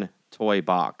in toy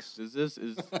box.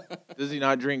 Does he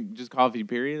not drink just coffee?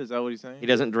 Period. Is that what he's saying? He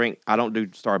doesn't drink. I don't do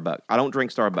Starbucks. I don't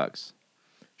drink Starbucks.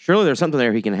 Surely there's something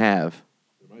there he can have.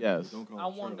 Yes.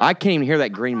 I can't even hear that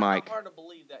green mic.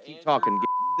 Keep talking.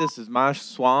 This is my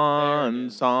swan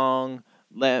song.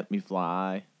 Let me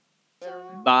fly.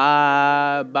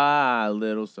 Bye, bye,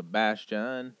 little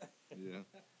Sebastian. Yeah.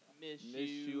 Miss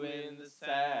you in the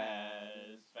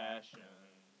satisfaction.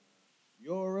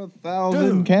 You're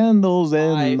 1,000 candles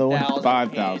in the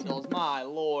 5,000. My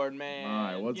lord, man.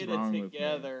 My, what's Get wrong it with me?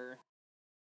 together.